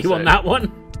with you on that one.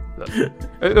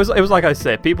 It was like I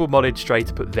said, people modded Stray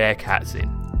to put their cats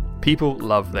in. People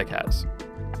love their cats.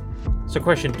 So,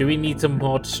 question: do we need to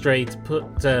mod Stray to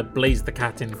put Blaze the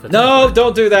cat in for? No,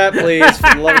 don't do that, please.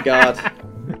 For the love of God.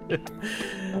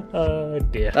 Oh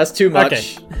dear. That's too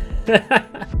much. Okay.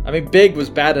 I mean, Big was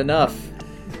bad enough.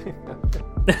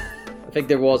 I think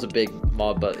there was a Big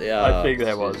mod, but yeah. I think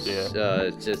there was,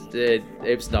 yeah.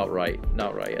 It's not right.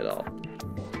 Not right at all.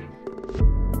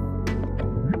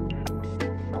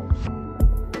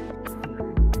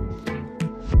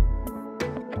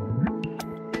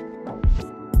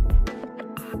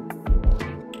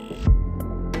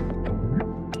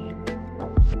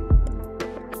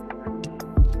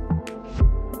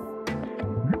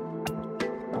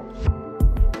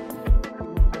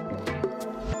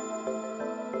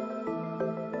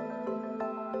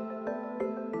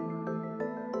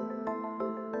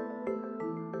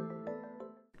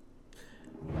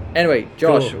 Anyway,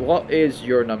 Josh, Cool. What is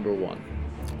your number 1?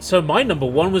 So my number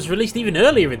 1 was released even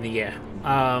earlier in the year.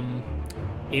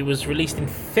 It was released in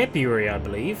February, I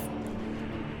believe,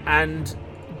 and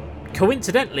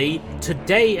coincidentally,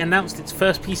 today announced its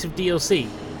first piece of DLC.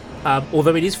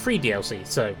 Although it is free DLC,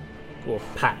 so, or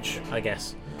patch, I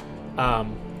guess.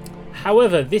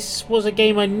 However, this was a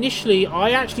game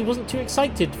I actually wasn't too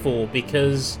excited for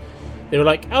because they were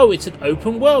like, "Oh, it's an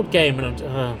open world game,"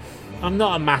 and I'm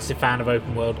not a massive fan of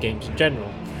open world games in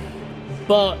general.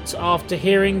 But after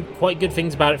hearing quite good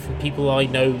things about it from people I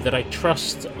know that I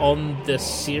trust on the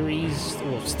series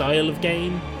or style of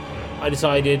game, I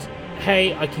decided,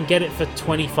 hey, I can get it for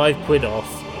 25 quid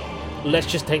off. Let's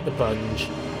just take the plunge.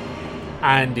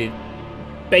 And it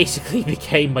basically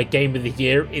became my game of the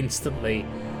year instantly.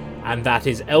 And that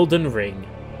is Elden Ring.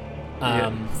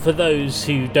 For those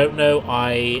who don't know,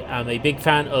 I am a big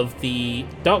fan of the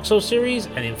Dark Souls series,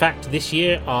 and in fact this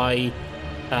year I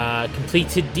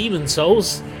completed Demon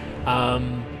Souls,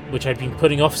 which I've been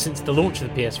putting off since the launch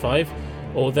of the PS5,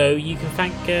 although you can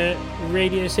thank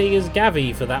Radio Sega's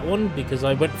Gavi for that one, because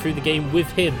I went through the game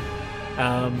with him,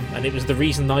 and it was the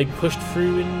reason I pushed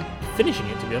through in finishing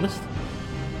it, to be honest.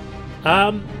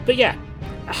 But yeah,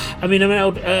 I mean, I'm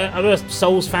a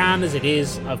Souls fan as it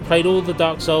is. I've played all the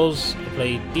Dark Souls. I've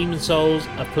played Demon Souls.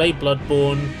 I've played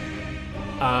Bloodborne.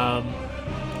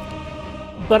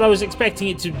 But I was expecting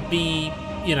it to be,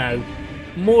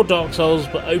 more Dark Souls,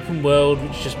 but open world,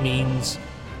 which just means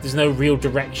there's no real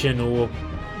direction or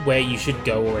where you should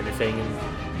go or anything. And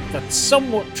that's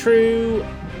somewhat true,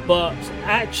 but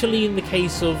actually in the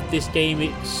case of this game,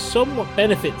 it somewhat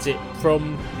benefits it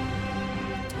from...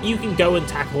 You can go and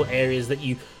tackle areas that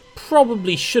you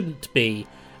probably shouldn't be,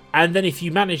 and then if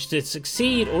you manage to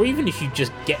succeed, or even if you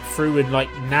just get through and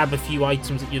nab a few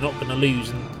items that you're not going to lose,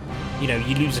 and you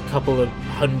lose a couple of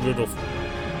hundred or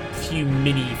few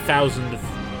many thousand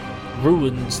of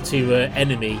ruins to an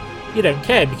enemy, you don't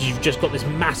care because you've just got this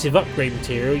massive upgrade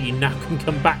material. You now can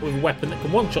come back with a weapon that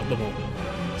can one-shot them all.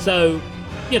 So,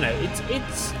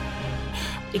 it's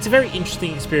a very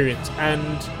interesting experience,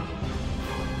 and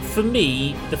for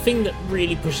me, the thing that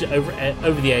really pushed it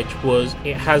over the edge was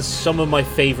it has some of my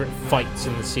favourite fights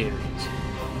in the series.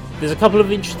 There's a couple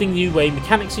of interesting new way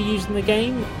mechanics are used in the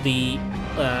game. The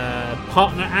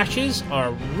partner ashes are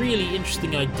a really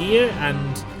interesting idea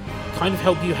and kind of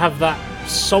help you have that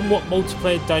somewhat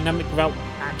multiplayer dynamic without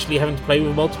actually having to play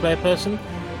with a multiplayer person.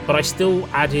 But I still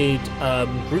added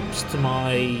groups to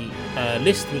my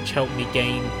list, which helped me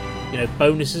gain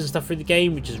bonuses and stuff through the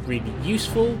game, which is really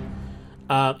useful.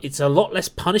 It's a lot less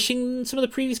punishing than some of the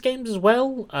previous games as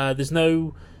well.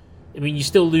 You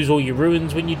still lose all your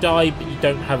ruins when you die, but you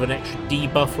don't have an extra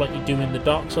debuff like you do in the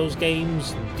Dark Souls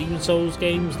games and Demon Souls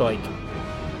games.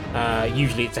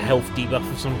 Usually it's a health debuff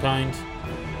of some kind.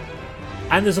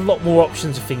 And there's a lot more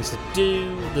options of things to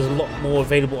do. There's a lot more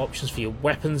available options for your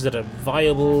weapons that are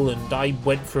viable, and I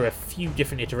went through a few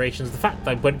different iterations. The fact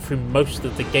that I went through most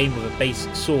of the game with a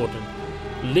basic sword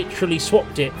and literally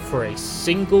swapped it for a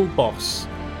single boss,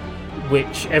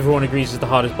 which everyone agrees is the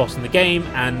hardest boss in the game,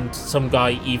 and some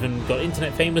guy even got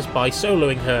internet famous by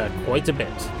soloing her quite a bit.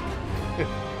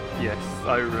 Yes,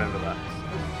 I remember that.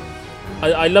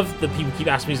 I love that people keep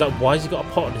asking me, why has he got a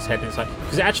pot on his head? And it's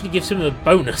because it actually gives him a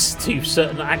bonus to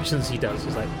certain actions he does.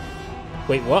 It's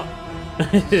wait, what?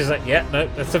 It's yeah, no,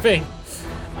 that's the thing.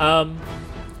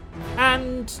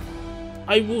 And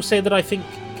I will say that I think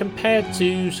compared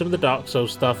to some of the Dark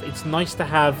Souls stuff, it's nice to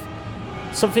have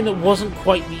something that wasn't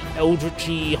quite the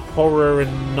eldritchy horror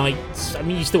and knights. I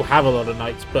mean, you still have a lot of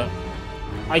knights, but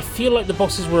I feel like the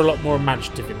bosses were a lot more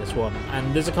imaginative in this one.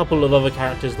 And there's a couple of other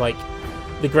characters, like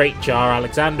the Great Jar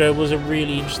Alexander was a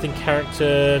really interesting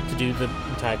character to do the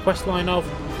entire questline of.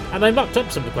 And I mucked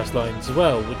up some of the quest lines as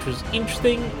well, which was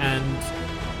interesting. And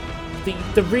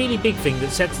the really big thing that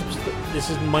sets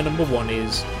this is my number one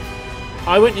is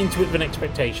I went into it with an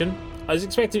expectation. I was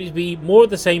expecting it to be more of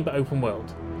the same but open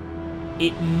world.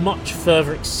 It much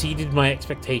further exceeded my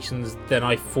expectations than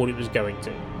I thought it was going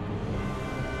to.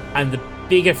 And the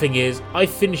bigger thing is, I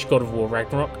finished God of War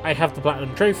Ragnarok. I have the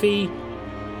Platinum Trophy.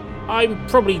 I'm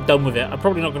probably done with it. I'm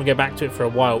probably not going to go back to it for a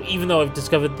while. Even though I've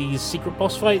discovered these secret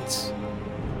boss fights,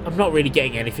 I'm not really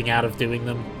getting anything out of doing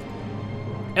them.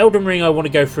 Elden Ring I want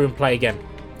to go through and play again.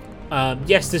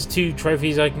 Yes, there's 2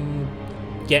 trophies I can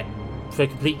get for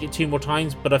completing it 2 more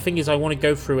times, but the thing is I want to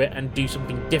go through it and do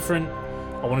something different.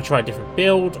 I want to try a different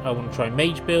build. I want to try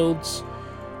mage builds.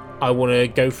 I want to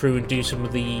go through and do some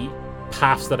of the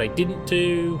paths that I didn't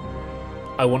do.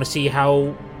 I want to see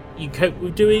how you cope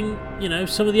with doing,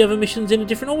 some of the other missions in a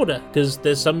different order, because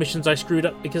there's some missions I screwed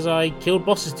up because I killed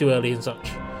bosses too early and such.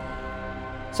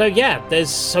 So yeah, there's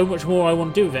so much more I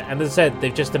want to do with it. And as I said,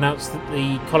 they've just announced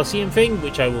the Colosseum thing,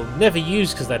 which I will never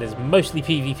use because that is mostly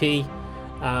PvP.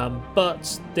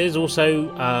 But there's also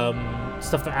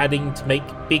stuff they're adding to make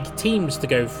big teams to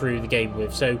go through the game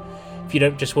with. So if you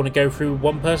don't just want to go through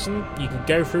one person, you can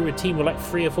go through a team of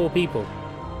 3 or 4 people.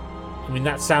 I mean,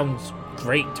 that sounds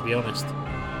great, to be honest.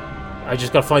 I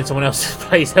just got to find someone else that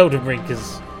plays Elden Ring,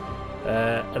 because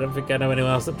I don't think I know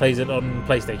anyone else that plays it on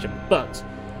PlayStation. But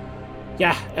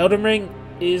yeah, Elden Ring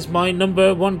is my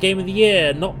number 1 game of the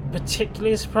year. Not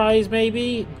particularly a surprise,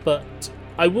 maybe, but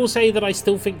I will say that I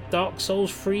still think Dark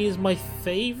Souls 3 is my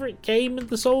favourite game in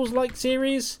the Souls-like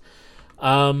series.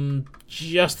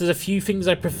 Just there's a few things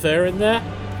I prefer in there,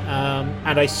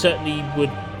 and I certainly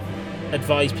would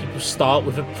advise people start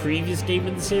with a previous game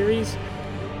in the series,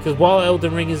 because while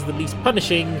Elden Ring is the least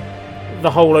punishing,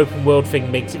 the whole open world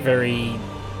thing makes it very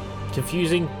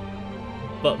confusing.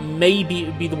 But maybe it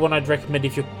would be the one I'd recommend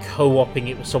if you're co-oping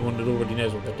it with someone that already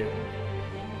knows what they're doing.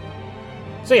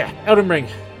 So yeah, Elden Ring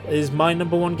is my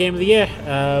number 1 game of the year.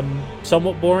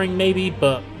 Somewhat boring maybe,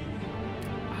 but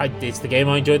it's the game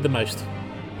I enjoyed the most.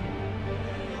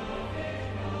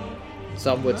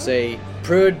 Some would say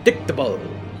predictable.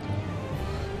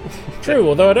 True,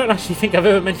 although I don't actually think I've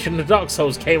ever mentioned a Dark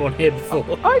Souls game on here before.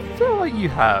 I feel like you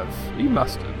have. You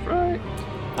must have, right?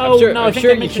 Oh, no, I I'm think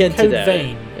sure I you mentioned hinted Code at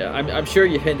Vein. it. Yeah, I'm sure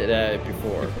you hinted at it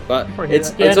before, but Probably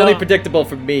it's that. Yeah, only no. predictable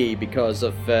for me because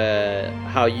of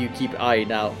how you keep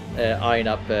eyeing up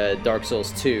Dark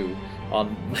Souls 2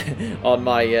 on on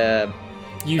my.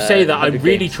 You say that, I'm 100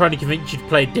 really games. trying to convince you to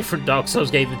play a different Dark Souls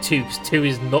game than 2, because 2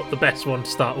 is not the best one to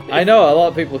start with. I know a lot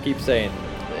of people keep saying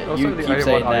Also you the keep only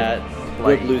saying one that. I've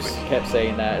played, Woodloose which- kept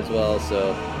saying that as well. So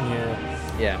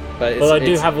Yeah. yeah, but it's, Well, I do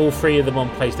it's- have all 3 of them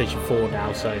on PlayStation 4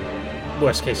 now, so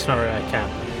worst case scenario, I can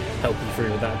help you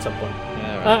through with that at some point.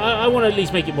 Yeah, right. I want to at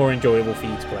least make it more enjoyable for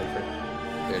you to play through.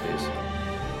 There it is.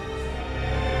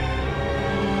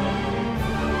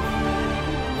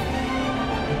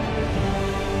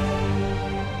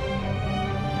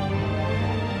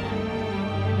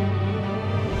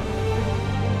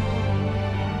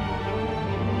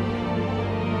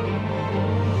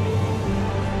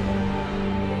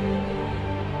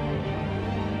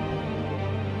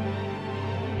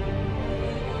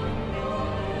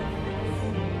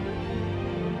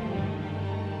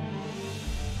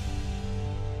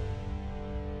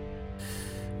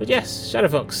 But yes, Shadow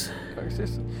Fox.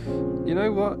 You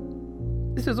know what?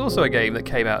 This is also a game that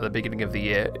came out at the beginning of the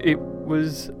year. It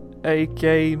was a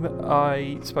game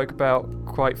I spoke about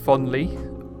quite fondly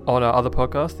on our other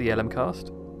podcast, the LM Cast.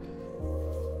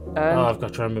 And Oh, I've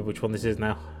got to remember which one this is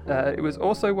now. it was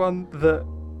also one that,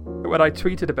 when I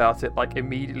tweeted about it, like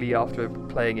immediately after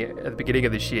playing it at the beginning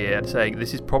of this year and saying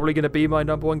this is probably going to be my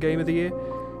number one game of the year,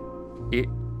 it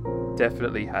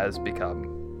definitely has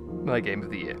become my game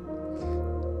of the year.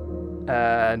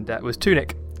 And that was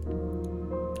Tunic.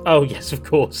 Oh, yes, of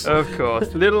course. Of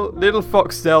course. little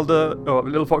Fox Zelda, or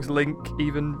Little Fox Link,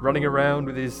 even running around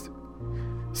with his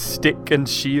stick and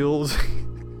shield.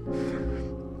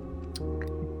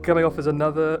 Coming off as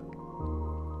another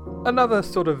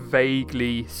sort of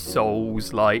vaguely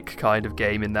Souls-like kind of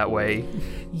game in that way.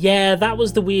 Yeah, that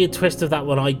was the weird twist of that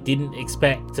one I didn't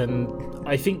expect, and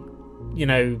I think,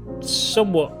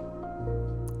 somewhat.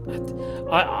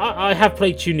 I have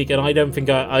played Tunic, and I don't think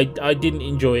I didn't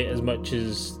enjoy it as much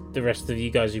as the rest of you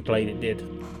guys who played it did.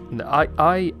 No,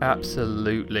 I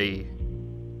absolutely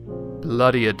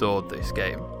bloody adored this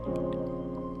game.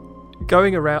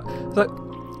 Going around, like,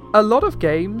 a lot of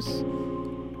games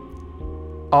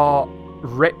are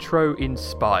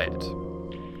retro-inspired,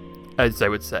 as they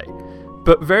would say,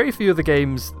 but very few of the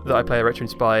games that I play are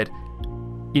retro-inspired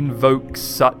invoke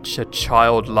such a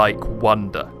childlike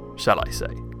wonder, shall I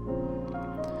say.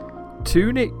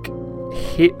 Tunic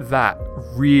hit that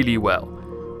really well,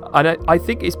 and I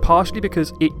think it's partially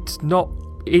because it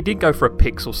didn't go for a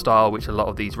pixel style, which a lot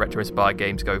of these retro-inspired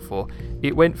games go for.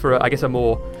 It went for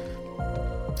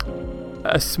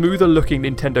a smoother looking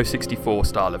Nintendo 64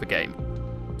 style of a game,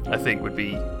 I think would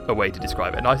be a way to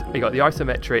describe it. And you got the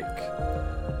isometric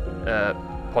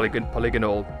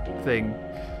polygonal thing,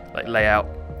 like layout,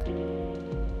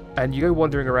 and you go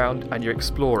wandering around and you're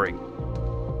exploring,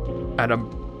 and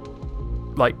I'm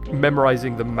like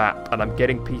memorizing the map, and I'm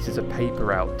getting pieces of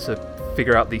paper out to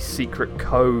figure out these secret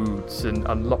codes and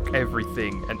unlock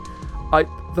everything. And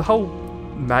the whole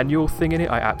manual thing in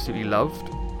it I absolutely loved,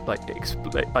 like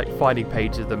finding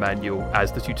pages of the manual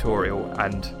as the tutorial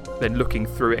and then looking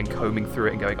through it and combing through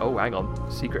it and going, oh, hang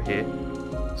on, secret here,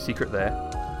 secret there.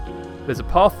 There's a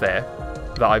path there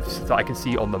that I can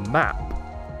see on the map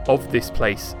of this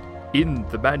place in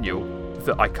the manual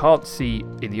that I can't see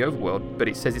in the overworld, but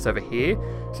it says it's over here.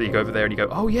 So you go over there and you go,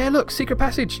 oh yeah, look, secret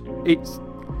passage.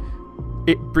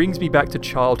 It brings me back to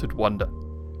childhood wonder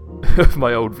of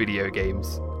my old video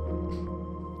games.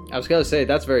 I was gonna say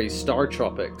that's very Star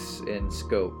Tropics in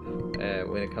scope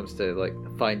when it comes to like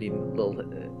finding little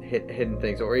hidden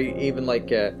things, or even like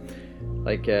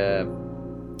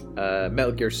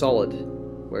Metal Gear Solid,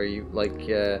 where you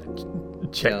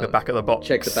Check the back of the box.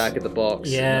 check the back of the box.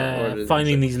 Yeah,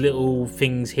 finding these little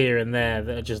things here and there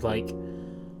that are just like,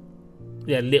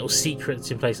 little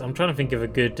secrets in place. I'm trying to think of a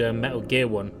good Metal Gear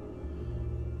one,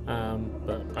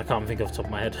 but I can't think off the top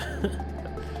of my head.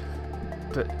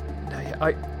 But no,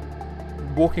 yeah,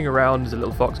 walking around as a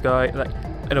little fox guy,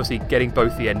 and obviously getting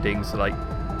both the endings, so like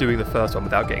doing the first one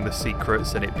without getting the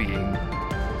secrets and it being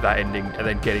that ending, and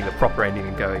then getting the proper ending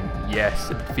and going yes,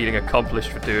 and feeling accomplished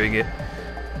for doing it.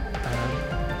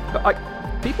 But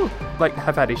people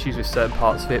have had issues with certain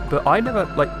parts of it, but I never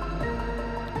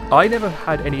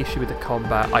had any issue with the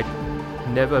combat. I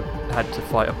never had to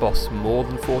fight a boss more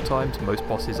than 4 times. Most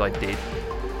bosses I did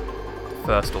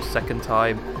first or second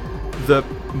time. The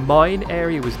mine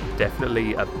area was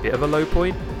definitely a bit of a low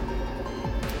point,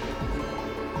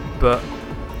 but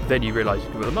then you realise you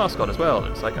can put a mask on as well,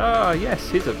 and it's like, yes,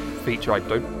 here's a feature I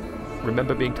don't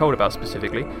remember being told about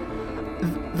specifically.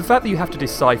 The fact that you have to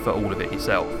decipher all of it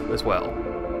yourself as well.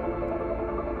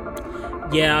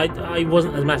 Yeah, I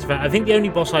wasn't as massive fan. I think the only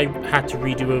boss I had to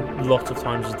redo a lot of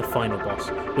times was the final boss,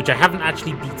 which I haven't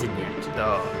actually beaten yet.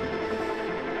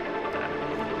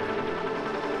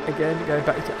 Again, going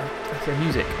back to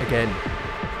music, again,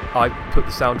 I put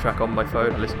the soundtrack on my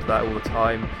phone, I listen to that all the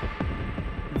time.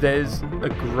 There's a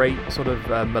great sort of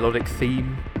melodic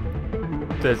theme.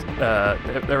 There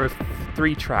are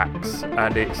 3 tracks,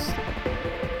 and it's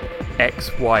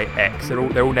XYX.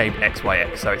 They're all named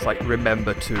XYX, so it's like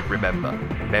remember to remember,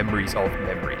 memories of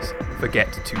memories,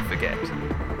 forget to forget.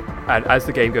 And as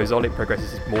the game goes on, it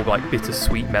progresses more like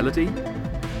bittersweet melody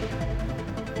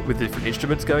with different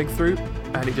instruments going through,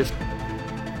 and it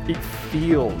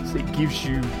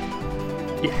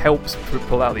helps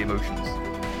pull out the emotions.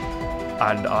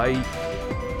 And I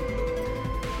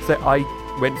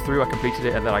went through, I completed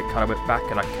it, and then I kind of went back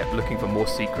and I kept looking for more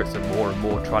secrets and more,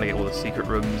 trying to get all the secret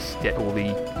rooms, get all the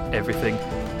everything.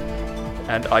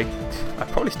 And I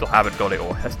probably still haven't got it,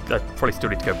 or I probably still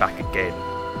need to go back again.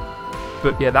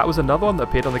 But yeah, that was another one that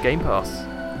appeared on the Game Pass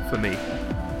for me,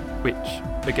 which,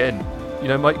 again, you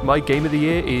know, my game of the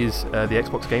year is the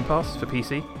Xbox Game Pass for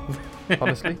PC,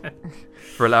 honestly,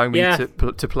 for allowing me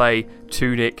to play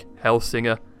Tunic,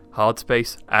 Hellsinger,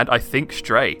 Hardspace, and I think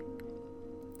Stray.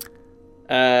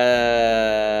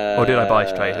 Or did I buy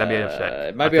Stray? Let me check.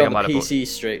 It might be on the PC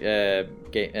Stray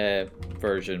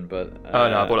version, but oh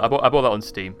no, I bought that on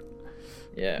Steam.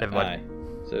 Yeah, never mind.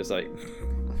 So it's like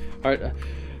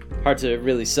hard to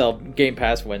really sell Game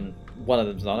Pass when one of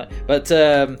them's on it. But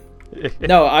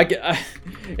no,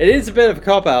 it is a bit of a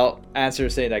cop-out answer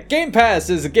saying that Game Pass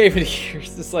is a game of the year.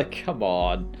 It's just like, come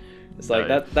on. It's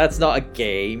like that's not a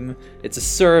game. It's a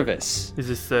service. It's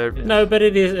a service. No, but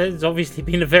it's obviously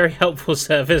been a very helpful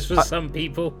service for some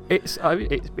people. It's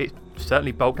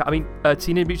certainly bulk. I mean,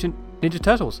 Teenage Mutant Ninja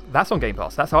Turtles. That's on Game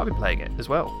Pass. That's how I've been playing it as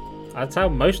well. That's how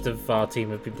most of our team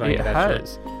have been playing it.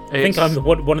 Has. I think I'm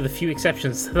one of the few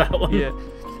exceptions to that one. Yeah.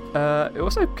 It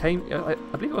also came. I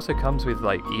believe it also comes with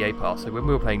like EA Pass. So when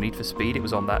we were playing Need for Speed, it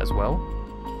was on that as well.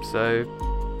 So,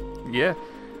 yeah.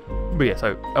 But yeah,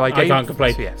 so I can't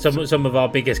complain. So, yeah. Some of our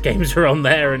biggest games are on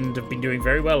there and have been doing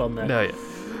very well on there. No,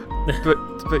 yeah. but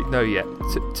no, yeah.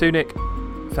 Tunic,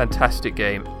 fantastic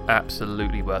game,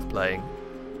 absolutely worth playing.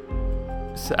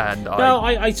 And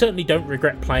I certainly don't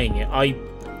regret playing it.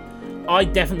 I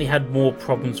definitely had more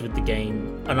problems with the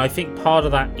game, and I think part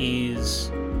of that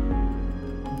is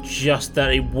just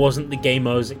that it wasn't the game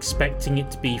I was expecting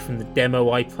it to be from the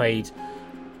demo I played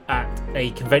at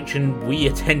a convention we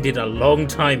attended a long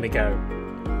time ago.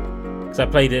 Because I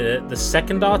played it at the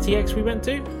second RTX we went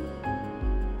to.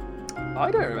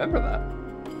 I don't remember that.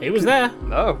 It was there.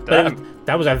 No, damn.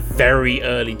 That was a very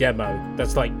early demo.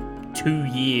 That's like 2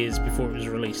 years before it was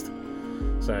released.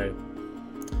 So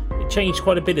it changed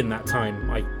quite a bit in that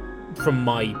time, from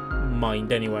my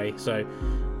mind anyway. So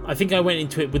I think I went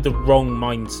into it with the wrong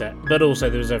mindset. But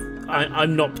also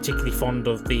I'm not particularly fond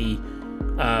of the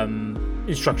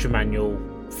instruction manual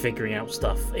figuring out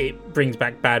stuff. It brings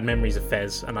back bad memories of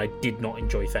Fez, and I did not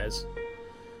enjoy Fez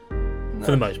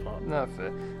for the most part. No,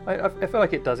 fair. I feel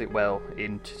like it does it well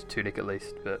in Tunic at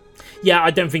least, but yeah, I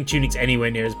don't think Tunic's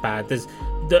anywhere near as bad.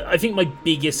 I think my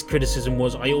biggest criticism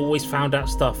was I always found out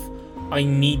stuff I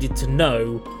needed to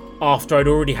know after I'd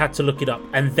already had to look it up,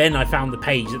 and then I found the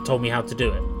page that told me how to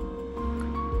do it.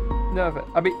 No,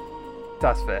 I mean,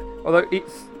 that's fair. Although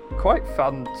it's quite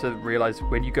fun to realise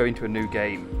when you go into a new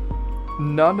game,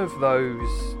 none of those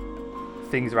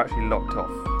things are actually locked off.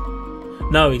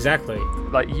 No, exactly.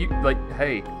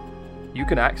 Hey, you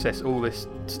can access all this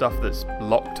stuff that's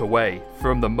locked away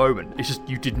from the moment. It's just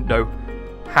you didn't know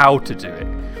how to do it.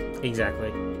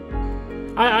 Exactly.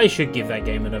 I should give that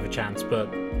game another chance, but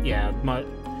yeah,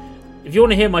 if you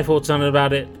want to hear my thoughts on it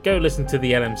about it, go listen to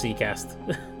the LMC cast.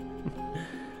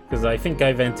 Because I think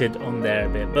I vented on there a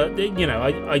bit. But, you know,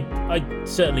 I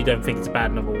certainly don't think it's a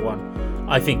bad number one.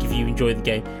 I think if you enjoy the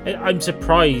game... I'm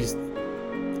surprised,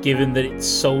 given that it's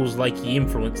Souls-like-y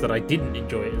influence, that I didn't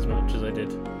enjoy it as much as I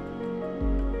did.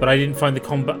 But I didn't find the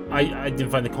combat... I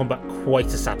didn't find the combat quite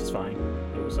as satisfying,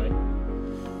 I will say.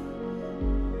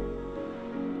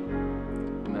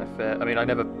 No, fair. I mean, I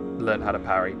never learned how to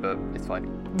parry, but it's fine.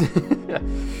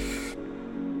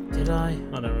 Did I?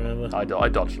 I don't remember. I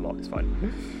dodged a lot, it's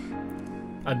fine.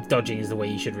 Dodging is the way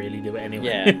you should really do it anyway.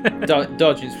 Yeah,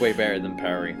 dodging is way better than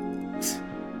parry.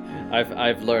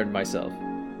 I've learned myself.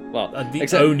 Well,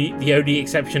 the only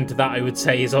exception to that, I would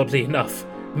say, is oddly enough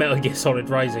Metal Gear Solid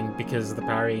Rising, because the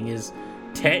parrying is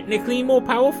technically more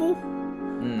powerful.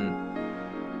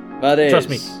 But it Trust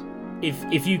is. me,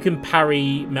 if you can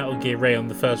parry Metal Gear Ray on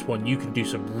the first one, you can do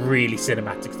some really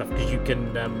cinematic stuff because you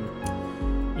can,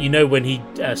 when he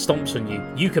stomps on you,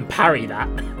 you can parry that.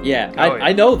 Yeah, Oh, yeah.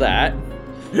 I know that.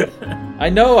 I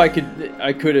know I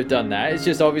could have done that. It's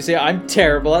just obviously I'm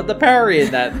terrible at the parry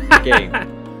in that game.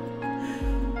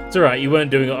 It's alright, you weren't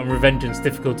doing it on Revengeance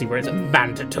difficulty where it's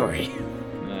mandatory.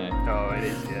 Oh, it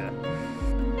is, yeah.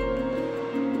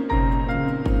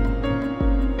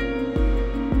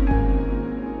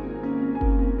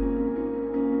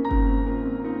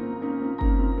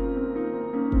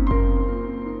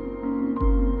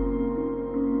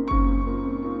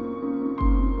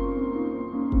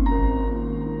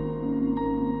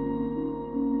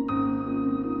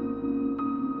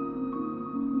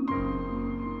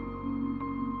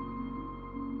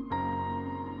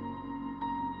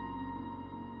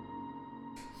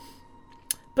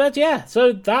 But yeah,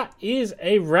 so that is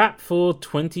a wrap for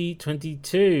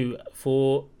 2022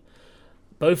 for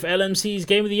both LMC's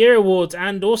Game of the Year awards,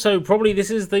 and also probably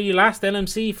this is the last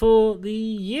LMC for the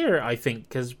year, I think,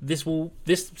 because this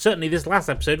last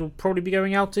episode will probably be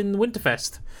going out in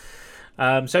Winterfest.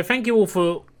 So thank you all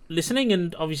for listening,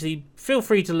 and obviously feel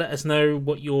free to let us know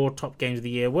what your top games of the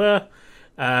year were,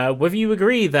 whether you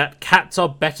agree that Cats are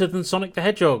better than Sonic the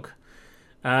Hedgehog.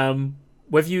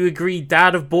 Whether you agree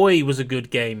Dad of Boy was a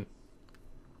good game.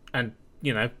 And,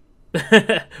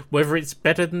 whether it's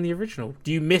better than the original.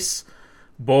 Do you miss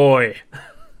Boy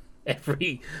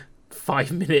every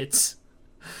 5 minutes?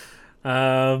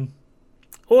 Or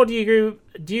do you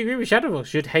agree with Shadowbox?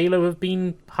 Should Halo have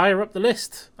been higher up the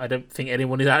list? I don't think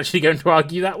anyone is actually going to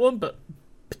argue that one, but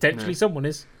potentially someone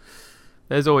is.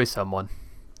 There's always someone.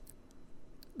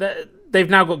 They've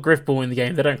now got Griffball in the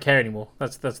game. They don't care anymore.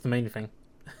 That's the main thing.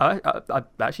 I'm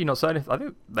actually not certain. I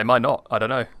think they might not. I don't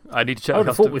know. I need to check. I would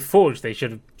have thought with Forge they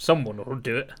should have someone would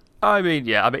do it. I mean,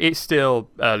 it's still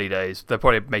early days. They're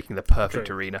probably making the perfect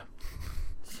arena.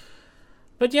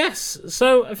 But yes,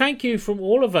 so thank you from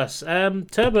all of us.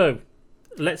 Turbo,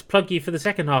 let's plug you for the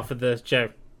second half of the show.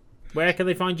 Where can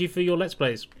they find you for your Let's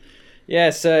Plays?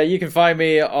 Yes, you can find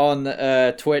me on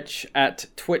Twitch at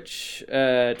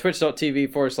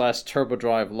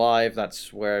twitch.tv/TurboDrive Live.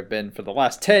 That's where I've been for the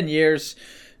last 10 years.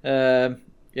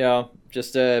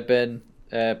 Just been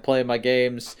playing my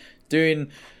games,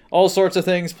 doing all sorts of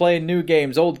things, playing new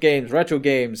games, old games, retro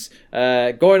games,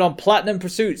 going on platinum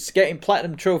pursuits, getting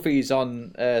platinum trophies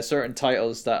on certain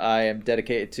titles that I am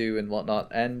dedicated to and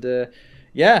whatnot. And all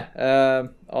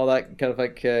that kind of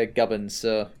like gubbins.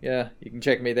 So yeah, you can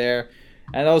check me there.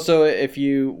 And also, if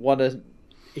you want to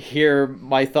hear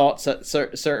my thoughts at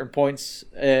certain points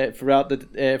throughout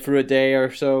through a day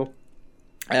or so,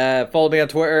 follow me on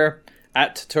Twitter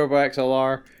at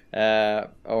TurboXLR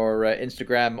or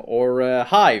Instagram or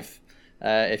Hive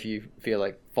if you feel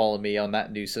like following me on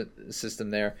that new system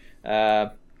there.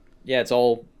 It's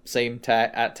all same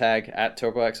tag at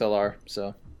TurboXLR.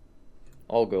 So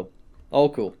all cool.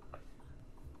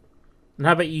 And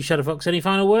how about you, Shadowfox? Any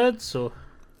final words? Or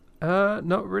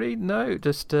Not really, no.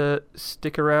 Just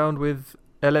stick around with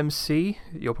LMC.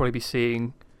 You'll probably be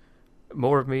seeing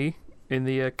more of me in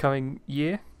the coming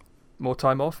year. More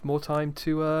time off, more time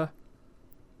to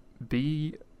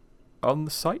be on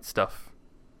the site stuff.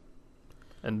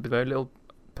 And very little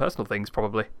personal things,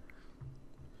 probably.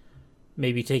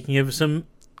 maybe taking over some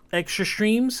extra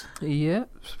streams? Yeah,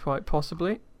 quite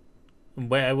possibly. And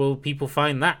where will people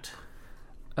find that?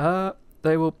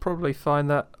 They will probably find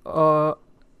that on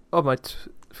my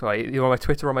either on my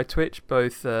Twitter or on my Twitch,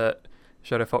 both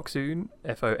ShadowFoxoon,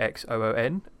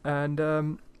 FOXOON, and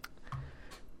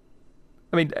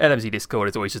I mean, LMZ Discord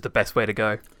is always just the best way to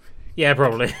go. Yeah,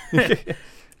 probably.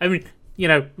 I mean, you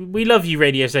know, we love you,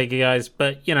 Radio Sega guys,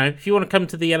 but, you know, if you want to come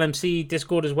to the LMC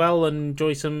Discord as well and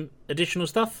enjoy some additional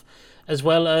stuff, as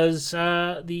well as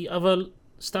the other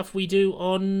stuff we do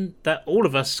on, that all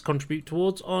of us contribute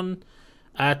towards on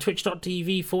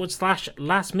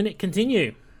twitch.tv/Last Minute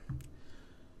Continue.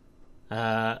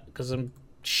 Because I'm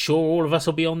sure all of us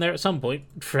will be on there at some point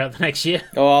throughout the next year.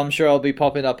 Oh, I'm sure I'll be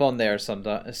popping up on there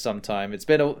sometime. It's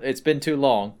been too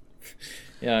long.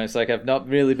 You know, it's like I've not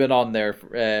really been on there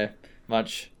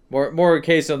much. More a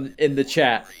case in the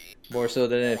chat, more so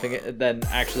than anything than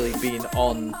actually being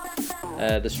on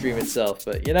the stream itself.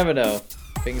 But you never know,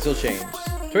 things will change.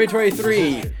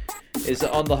 2023 is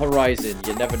on the horizon.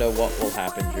 You never know what will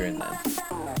happen during then.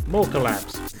 More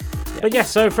collabs. Yeah. But yes,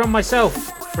 so from myself,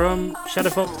 from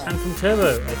Shadowfox, and from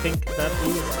Turbo, I think that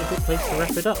is a good place to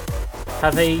wrap it up.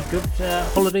 Have a good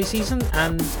holiday season,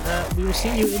 and we will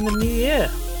see you in the new year.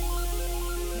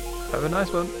 Have a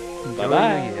nice one. Enjoy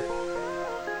Bye-bye. your year.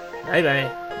 Bye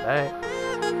bye. Bye.